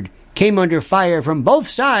injured, came under fire from both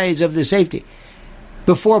sides of the safety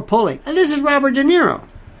before pulling. And this is Robert De Niro.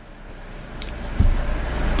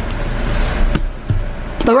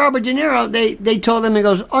 But Robert De Niro, they told him, he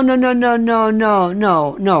goes, oh, no,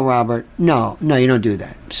 Robert. No, you don't do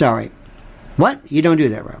that. Sorry. What? You don't do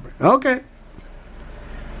that, Robert. Okay.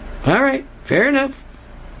 All right. Fair enough.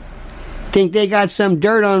 Think they got some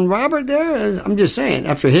dirt on Robert there? I'm just saying.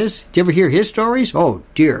 After his, did you ever hear his stories? Oh,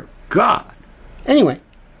 dear God. Anyway.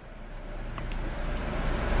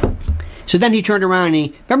 So then he turned around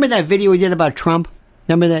and remember that video he did about Trump?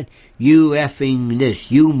 Remember that? You effing this,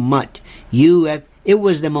 you mutt, it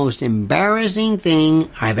was the most embarrassing thing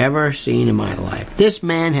I've ever seen in my life. This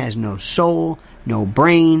man has no soul, no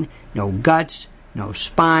brain, no guts, no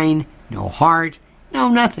spine, no heart, no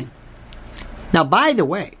nothing. Now, by the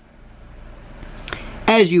way,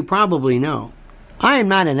 as you probably know, I am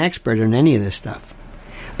not an expert on any of this stuff.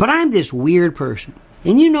 But I'm this weird person.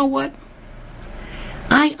 And you know what?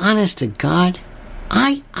 Honest to God,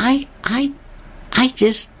 I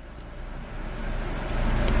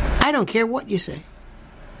don't care what you say.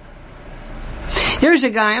 There's a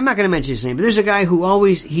guy, I'm not going to mention his name, but there's a guy who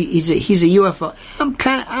always, he's a UFO.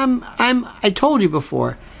 I told you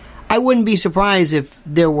before, I wouldn't be surprised if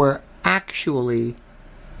there were actually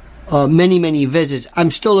many visits.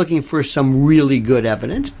 I'm still looking for some really good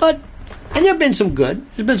evidence, and there's been some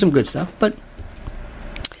good stuff, and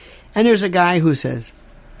there's a guy who says,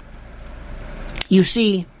 you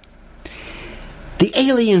see, the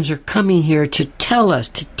aliens are coming here to tell us,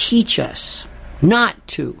 to teach us not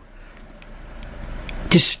to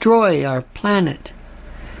destroy our planet.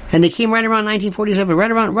 And they came right around 1947,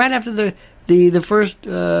 right after the first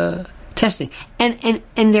testing. And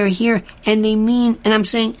they're here, and they mean, and I'm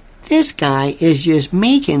saying, this guy is just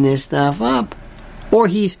making this stuff up. Or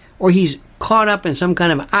he's caught up in some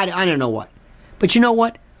kind of, I don't know what. But you know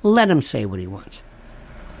what? Let him say what he wants.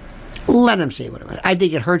 Let him say what he wants. I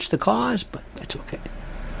think it hurts the cause, but that's okay.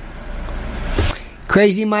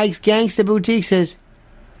 Crazy Mike's Gangsta Boutique says,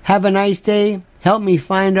 have a nice day. Help me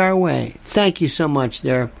find our way. Thank you so much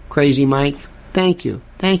there, Crazy Mike. Thank you.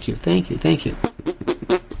 Do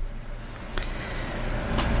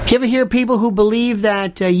you ever hear people who believe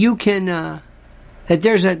that you can, that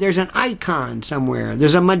there's an icon somewhere?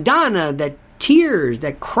 There's a Madonna that tears,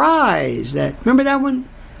 that cries. Remember that one?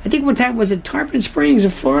 I think one time, was it Tarpon Springs in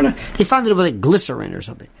Florida? They found it with like glycerin or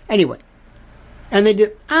something. Anyway. And they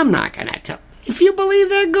did, I'm not going to tell. If you believe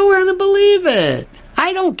that, go ahead and believe it.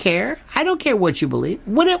 I don't care. I don't care what you believe.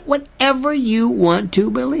 Whatever you want to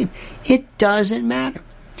believe. It doesn't matter.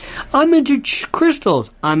 I'm into crystals.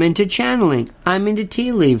 I'm into channeling. I'm into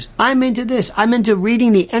tea leaves. I'm into this. I'm into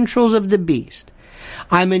reading the entrails of the beast.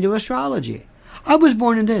 I'm into astrology. I was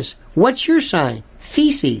born in this. What's your sign?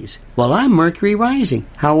 Feces. Well, I'm Mercury rising.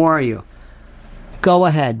 How are you? Go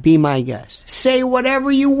ahead. Be my guest. Say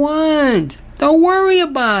whatever you want. Don't worry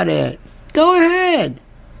about it. Go ahead.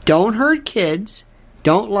 Don't hurt kids.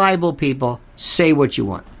 Don't libel people. Say what you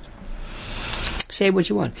want. Say what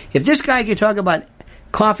you want. If this guy can talk about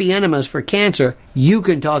coffee enemas for cancer, you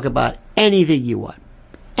can talk about anything you want.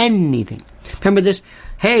 Anything. Remember this?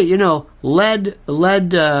 Hey, lead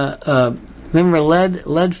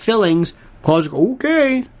fillings cause,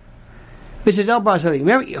 okay. Mrs. Elbar said,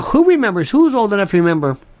 remember, who remembers, who's old enough to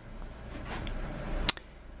remember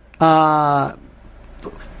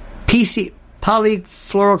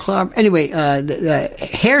polyfluorocarbon, anyway,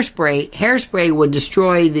 hairspray would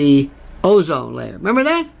destroy the ozone layer. Remember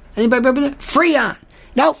that? Anybody remember that? Freon.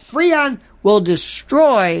 No, Freon will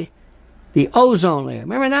destroy the ozone layer.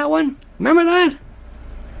 Remember that one? Remember that?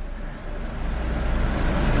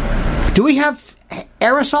 Do we have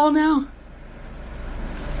aerosol now?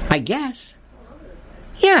 I guess.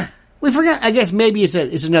 Yeah, we forgot. I guess maybe it's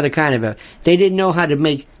another kind of they didn't know how to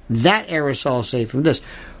make that aerosol safe from this.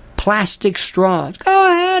 Plastic straws. Go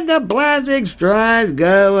ahead, the plastic straws.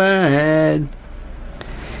 Go ahead.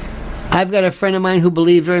 I've got a friend of mine who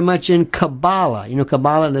believes very much in Kabbalah. You know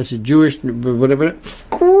Kabbalah? That's a Jewish, whatever.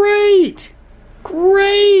 Great!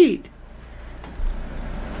 Great!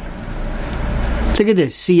 Look at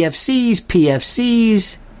this. CFCs,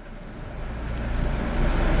 PFCs.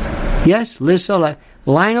 Yes, Liz Sola.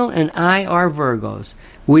 Lionel and I are Virgos.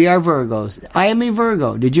 We are Virgos. I am a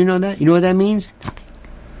Virgo. Did you know that? You know what that means? Nothing.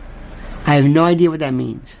 I have no idea what that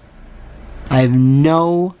means. I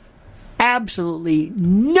have absolutely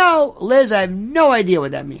no, Liz, I have no idea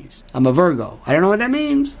what that means. I'm a Virgo. I don't know what that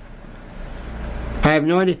means. I have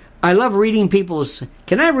no idea. I love reading people's,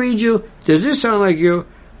 can I read you? Does this sound like you?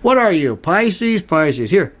 What are you? Pisces,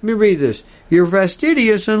 Pisces. Here, let me read this. You're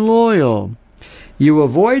fastidious and loyal. You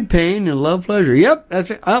avoid pain and love pleasure. Yep,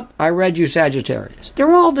 that's it. Oh, I read you Sagittarius.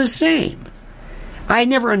 They're all the same. I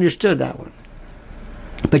never understood that one.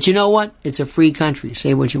 But you know what? It's a free country.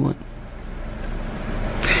 Say what you want.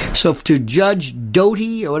 So to judge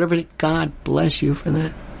Doty or whatever, God bless you for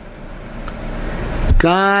that.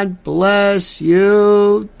 God bless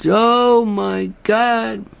you. Oh my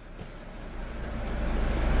God.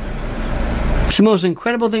 It's the most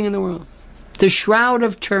incredible thing in the world. The Shroud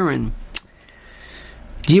of Turin.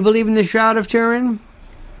 Do you believe in the Shroud of Turin?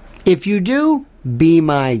 If you do, be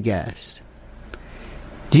my guest.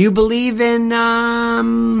 Do you believe in,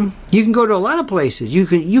 you can go to a lot of places.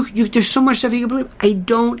 There's so much stuff you can believe. I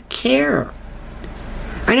don't care.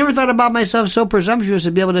 I never thought about myself so presumptuous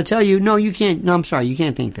to be able to tell you, no, you can't, no, I'm sorry, you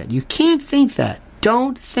can't think that. You can't think that.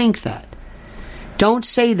 Don't think that. Don't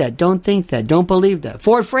say that. Don't think that. Don't believe that.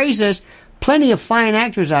 Ford Frey says, plenty of fine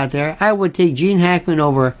actors out there. I would take Gene Hackman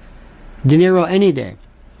over De Niro any day.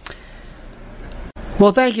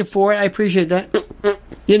 Well, thank you for it. I appreciate that.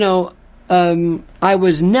 You know, I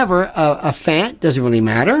was never a fan. Doesn't really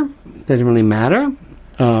matter. Doesn't really matter.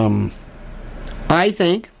 I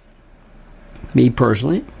think, me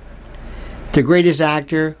personally, the greatest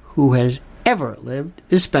actor who has ever lived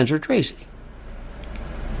is Spencer Tracy.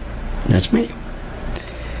 That's me.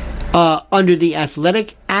 Under the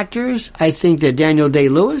athletic actors, I think that Daniel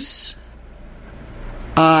Day-Lewis.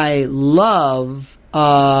 I love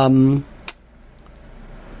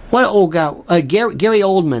what old guy? Gary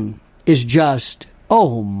Oldman is just.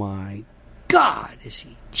 Oh my God! Is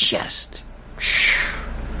he just?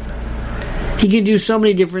 He can do so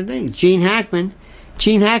many different things. Gene Hackman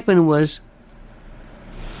was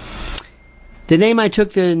the name I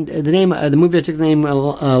took the movie I took the name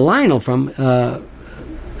Lionel from.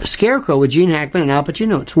 Scarecrow with Gene Hackman and Al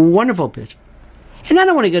Pacino. It's a wonderful pitch. And I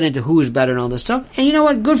don't want to get into who's better and all this stuff. And you know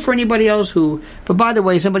what? Good for anybody else who... But by the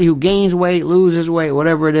way, somebody who gains weight, loses weight,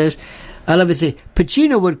 whatever it is. I love to say,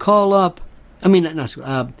 Pacino would call up... De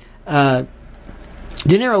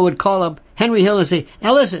Niro would call up Henry Hill and say,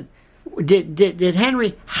 now listen, did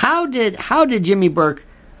Henry... How did Jimmy Burke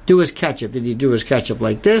do his ketchup? Did he do his ketchup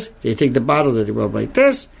like this? Did he take the bottle? Did he rub like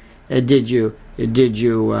this? Did you did he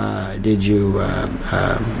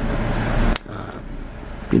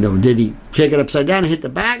shake it upside down and hit the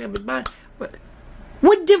back of the body?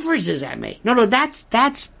 What difference does that make? No, that's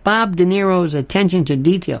Bob De Niro's attention to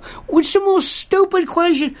detail. Which the most stupid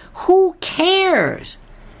question. Who cares?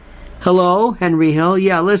 Hello, Henry Hill.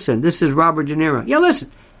 Yeah, listen, this is Robert De Niro. Yeah, listen.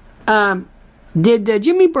 Did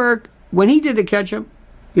Jimmy Burke, when he did the ketchup,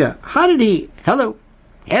 yeah, how did he... Hello.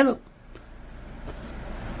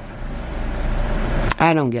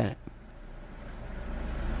 I don't get it.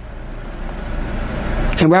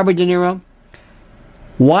 And Robert De Niro,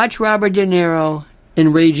 watch Robert De Niro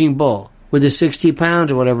in Raging Bull with his 60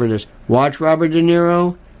 pounds or whatever it is. Watch Robert De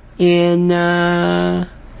Niro in...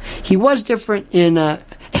 he was different in... I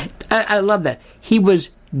love that. He was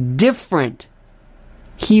different.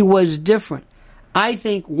 I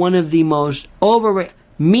think one of the most overrated...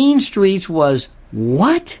 Mean Streets was...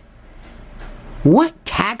 What? What?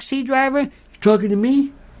 Taxi driver? Talking to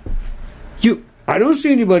me? I don't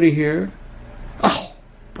see anybody here. Oh,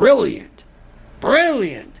 brilliant.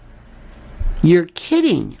 You're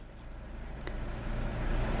kidding.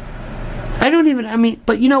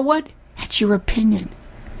 But you know what? That's your opinion.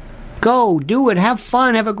 Go, do it, have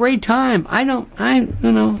fun, have a great time.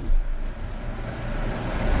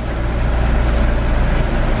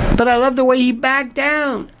 But I love the way he backed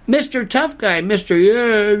down. Mr. Tough Guy,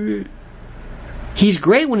 Mr. He's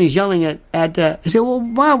great when he's yelling at I said, well,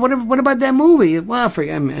 wow, what about that movie? Wow,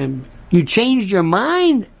 you changed your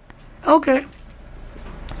mind? Okay.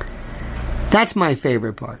 That's my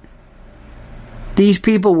favorite part. These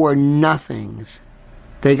people were nothings.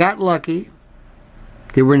 They got lucky.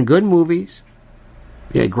 They were in good movies.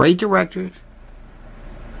 Yeah, great directors.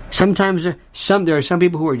 Sometimes there are some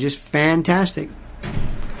people who are just fantastic.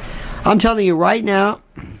 I'm telling you right now,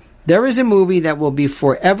 there is a movie that will be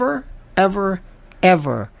forever, ever,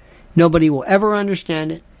 ever. Nobody will ever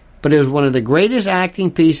understand it, but it was one of the greatest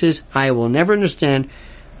acting pieces I will never understand.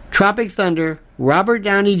 Tropic Thunder, Robert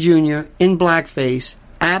Downey Jr. in blackface,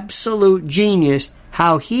 absolute genius.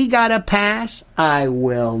 How he got a pass, I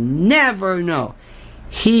will never know.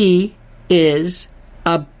 He is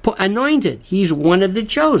anointed. He's one of the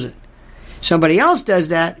chosen. Somebody else does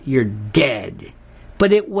that, you're dead.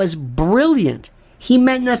 But it was brilliant. He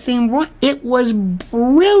meant nothing wrong. It was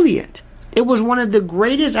brilliant. It was one of the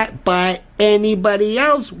greatest, but anybody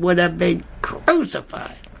else would have been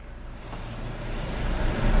crucified.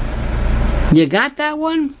 You got that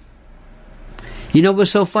one? You know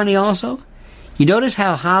what's so funny also? You notice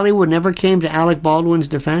how Hollywood never came to Alec Baldwin's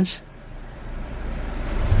defense?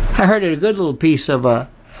 I heard a good little piece of,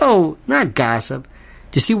 not gossip.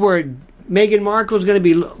 Do you see where Meghan Markle's going to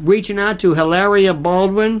be reaching out to Hilaria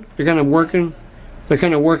Baldwin? They're kind of working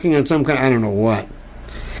on some kind, I don't know what.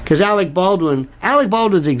 Because Alec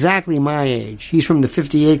Baldwin's exactly my age. He's from the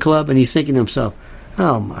 58 Club, and he's thinking to himself,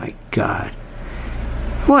 oh my God,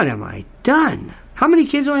 what have I done? How many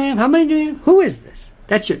kids do I have? How many do you have? Who is this?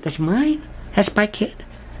 That's mine? That's my kid?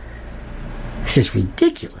 This is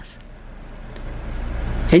ridiculous.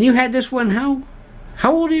 And you had this one, how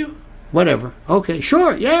old are you? Whatever. Okay,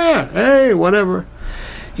 sure, yeah, hey, whatever.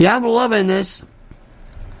 Yeah, I'm loving this.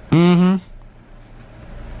 And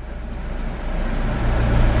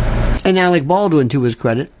Alec Baldwin, to his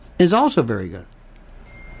credit, is also very good.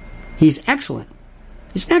 He's excellent.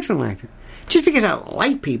 He's an excellent actor. Just because I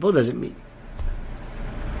like people doesn't mean.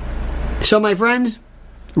 So, my friends,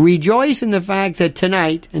 rejoice in the fact that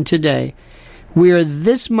tonight and today we are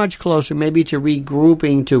this much closer maybe to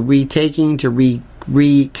regrouping, to retaking, to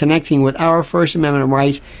reconnecting with our First Amendment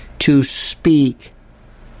rights to speak.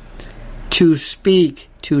 To speak.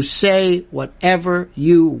 To say whatever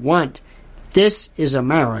you want. This is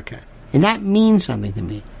America. And that means something to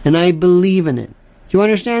me. And I believe in it. Do you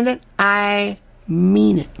understand it? I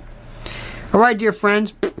mean it. All right, dear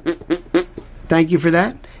friends. Thank you for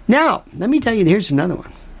that. Now, let me tell you, here's another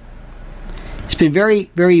one. It's been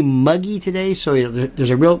very, very muggy today, so hang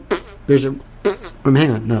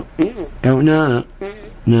on, no. Oh, no.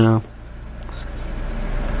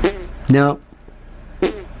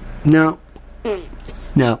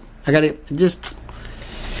 I gotta just,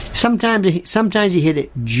 sometimes you hit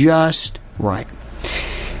it just right.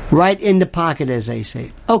 Right in the pocket, as they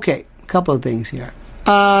say. Okay, a couple of things here.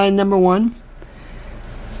 Number one,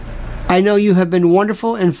 I know you have been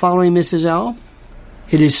wonderful in following Mrs. L.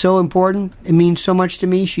 It is so important. It means so much to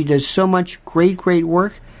me. She does so much great, great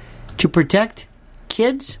work to protect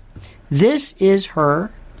kids. This is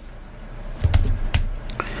her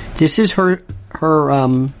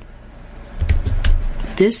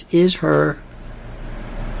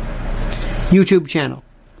YouTube channel.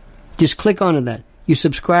 Just click onto that. You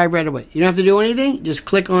subscribe right away. You don't have to do anything. Just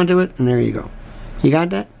click onto it, and there you go. You got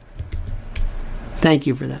that? Thank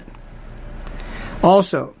you for that.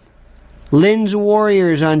 Also, Lynn's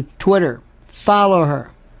Warriors on Twitter. Follow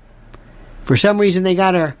her. For some reason, they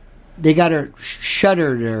got her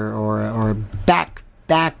shuttered or back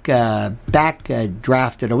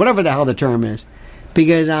drafted or whatever the hell the term is,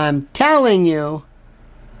 because I'm telling you,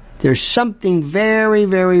 there's something very,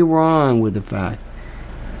 very wrong with the fact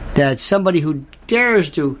that somebody who dares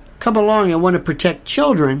to come along and want to protect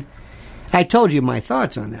children. I told you my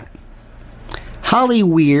thoughts on that. Holly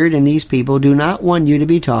Weird and these people do not want you to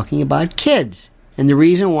be talking about kids. And the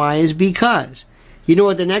reason why is because, you know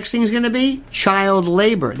what the next thing is going to be? Child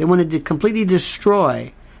labor. They wanted to completely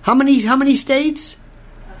destroy. How many states?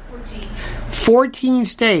 14. 14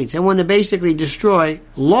 states. They want to basically destroy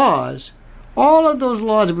laws. All of those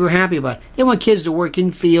laws that we were happy about. They want kids to work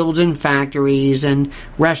in fields and factories and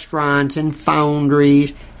restaurants and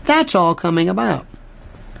foundries. That's all coming about.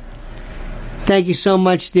 Thank you so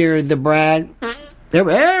much, dear the Brad.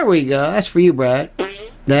 There we go. That's for you, Brad.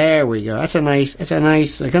 There we go. That's a nice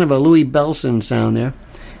kind of a Louis Belson sound there.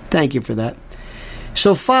 Thank you for that.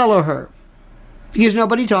 So follow her. Because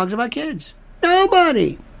nobody talks about kids.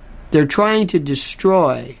 Nobody. They're trying to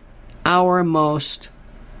destroy our most...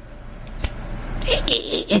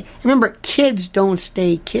 Remember, kids don't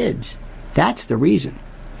stay kids. That's the reason.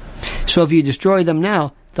 So if you destroy them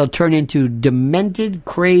now, they'll turn into demented,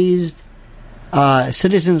 crazed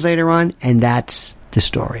citizens later on, and that's the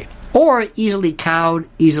story. Or easily cowed,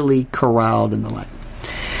 easily corralled, and the like.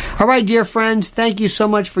 All right, dear friends, thank you so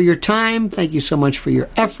much for your time. Thank you so much for your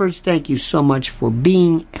efforts. Thank you so much for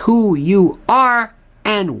being who you are.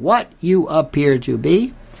 and what you appear to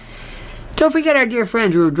be. Don't forget our dear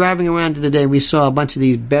friends. We were driving around today. We saw a bunch of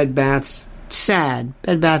these Bed Baths. Sad.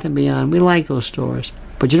 Bed Bath & Beyond. We like those stores.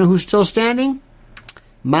 But you know who's still standing?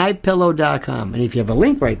 MyPillow.com. And if you have a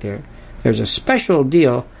link right there, there's a special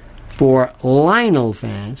deal for Lionel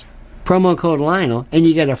fans. Promo code Lionel, and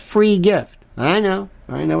you get a free gift. I know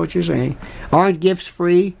what you're saying. Aren't gifts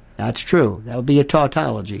free? That's true. That would be a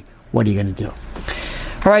tautology. What are you going to do?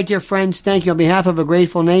 All right, dear friends, thank you. On behalf of a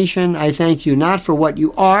grateful nation, I thank you not for what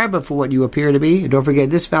you are, but for what you appear to be. And don't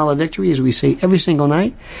forget this valedictory, as we say every single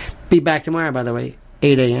night. Be back tomorrow, by the way,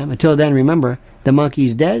 8 a.m. Until then, remember, the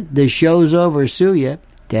monkey's dead. The show's over. Sue ya.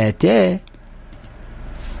 Ta-ta.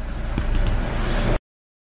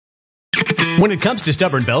 When it comes to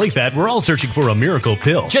stubborn belly fat, we're all searching for a miracle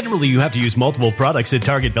pill. Generally, you have to use multiple products that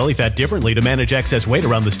target belly fat differently to manage excess weight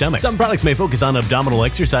around the stomach. Some products may focus on abdominal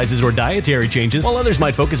exercises or dietary changes, while others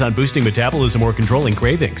might focus on boosting metabolism or controlling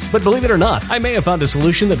cravings. But believe it or not, I may have found a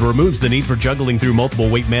solution that removes the need for juggling through multiple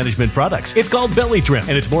weight management products. It's called Belly Trim,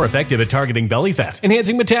 and it's more effective at targeting belly fat,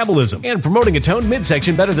 enhancing metabolism, and promoting a toned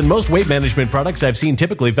midsection better than most weight management products I've seen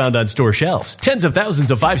typically found on store shelves. Tens of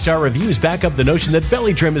thousands of 5-star reviews back up the notion that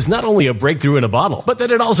Belly Trim is not only a breakthrough in a bottle, but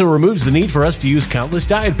that it also removes the need for us to use countless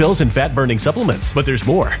diet pills and fat-burning supplements. But there's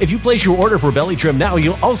more. If you place your order for Belly Trim now,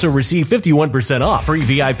 you'll also receive 51% off, free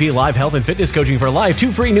VIP live health and fitness coaching for life,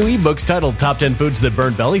 2 free new ebooks titled Top 10 Foods That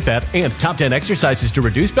Burn Belly Fat and Top 10 Exercises to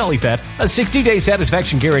Reduce Belly Fat, a 60-day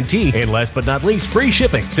satisfaction guarantee, and last but not least, free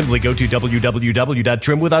shipping. Simply go to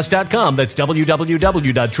www.trimwithus.com. That's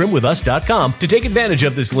www.trimwithus.com to take advantage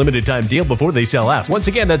of this limited time deal before they sell out. Once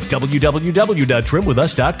again, that's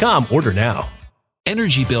www.trimwithus.com. Order now.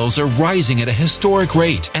 Energy bills are rising at a historic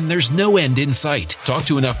rate, and there's no end in sight. Talk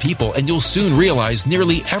to enough people, and you'll soon realize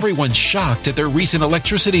nearly everyone's shocked at their recent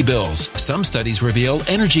electricity bills. Some studies reveal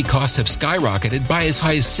energy costs have skyrocketed by as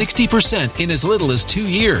high as 60% in as little as 2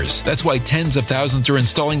 years. That's why tens of thousands are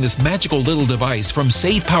installing this magical little device from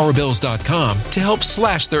SavePowerBills.com to help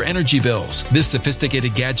slash their energy bills. This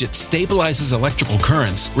sophisticated gadget stabilizes electrical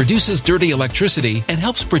currents, reduces dirty electricity, and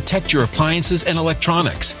helps protect your appliances and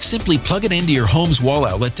electronics. Simply plug it into your home's wall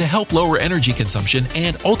outlet to help lower energy consumption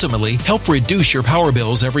and ultimately help reduce your power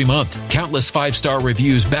bills every month. Countless 5-star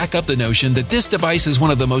reviews back up the notion that this device is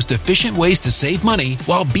one of the most efficient ways to save money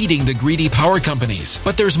while beating the greedy power companies.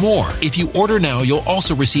 But there's more. If you order now, you'll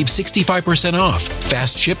also receive 65% off,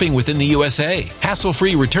 fast shipping within the USA,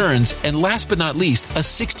 hassle-free returns, and last but not least, a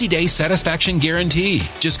 60-day satisfaction guarantee.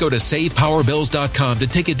 Just go to SavePowerBills.com to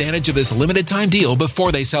take advantage of this limited time deal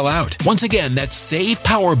before they sell out. Once again, that's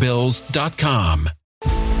SavePowerBills.com.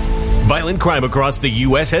 Violent crime across the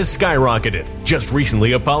U.S. has skyrocketed. Just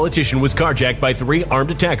recently, a politician was carjacked by 3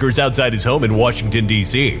 armed attackers outside his home in Washington,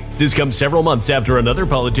 D.C. This comes several months after another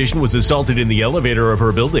politician was assaulted in the elevator of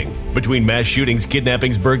her building. Between mass shootings,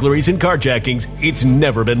 kidnappings, burglaries, and carjackings, it's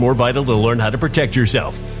never been more vital to learn how to protect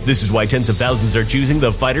yourself. This is why tens of thousands are choosing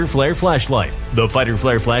the Fighter Flare flashlight. The Fighter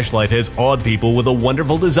Flare flashlight has awed people with a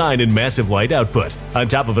wonderful design and massive light output. On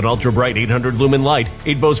top of an ultra-bright 800-lumen light,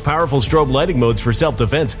 it boasts powerful strobe lighting modes for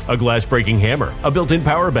self-defense, a glass-breaking hammer, a built-in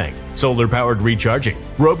power bank, solar-powered recharging,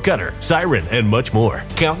 rope cutter, siren, and much more.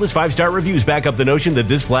 Countless 5-star reviews back up the notion that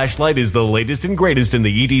this flashlight is the latest and greatest in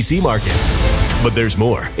the EDC market. But there's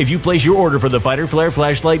more. If you place your order for the Fighter Flare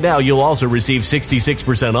flashlight now, you'll also receive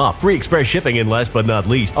 66% off, free express shipping, and last but not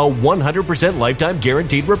least, a 100% lifetime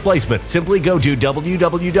guaranteed replacement. Simply go to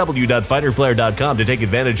www.fighterflare.com to take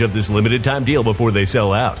advantage of this limited time deal before they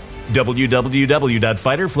sell out.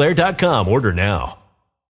 www.fighterflare.com. Order now.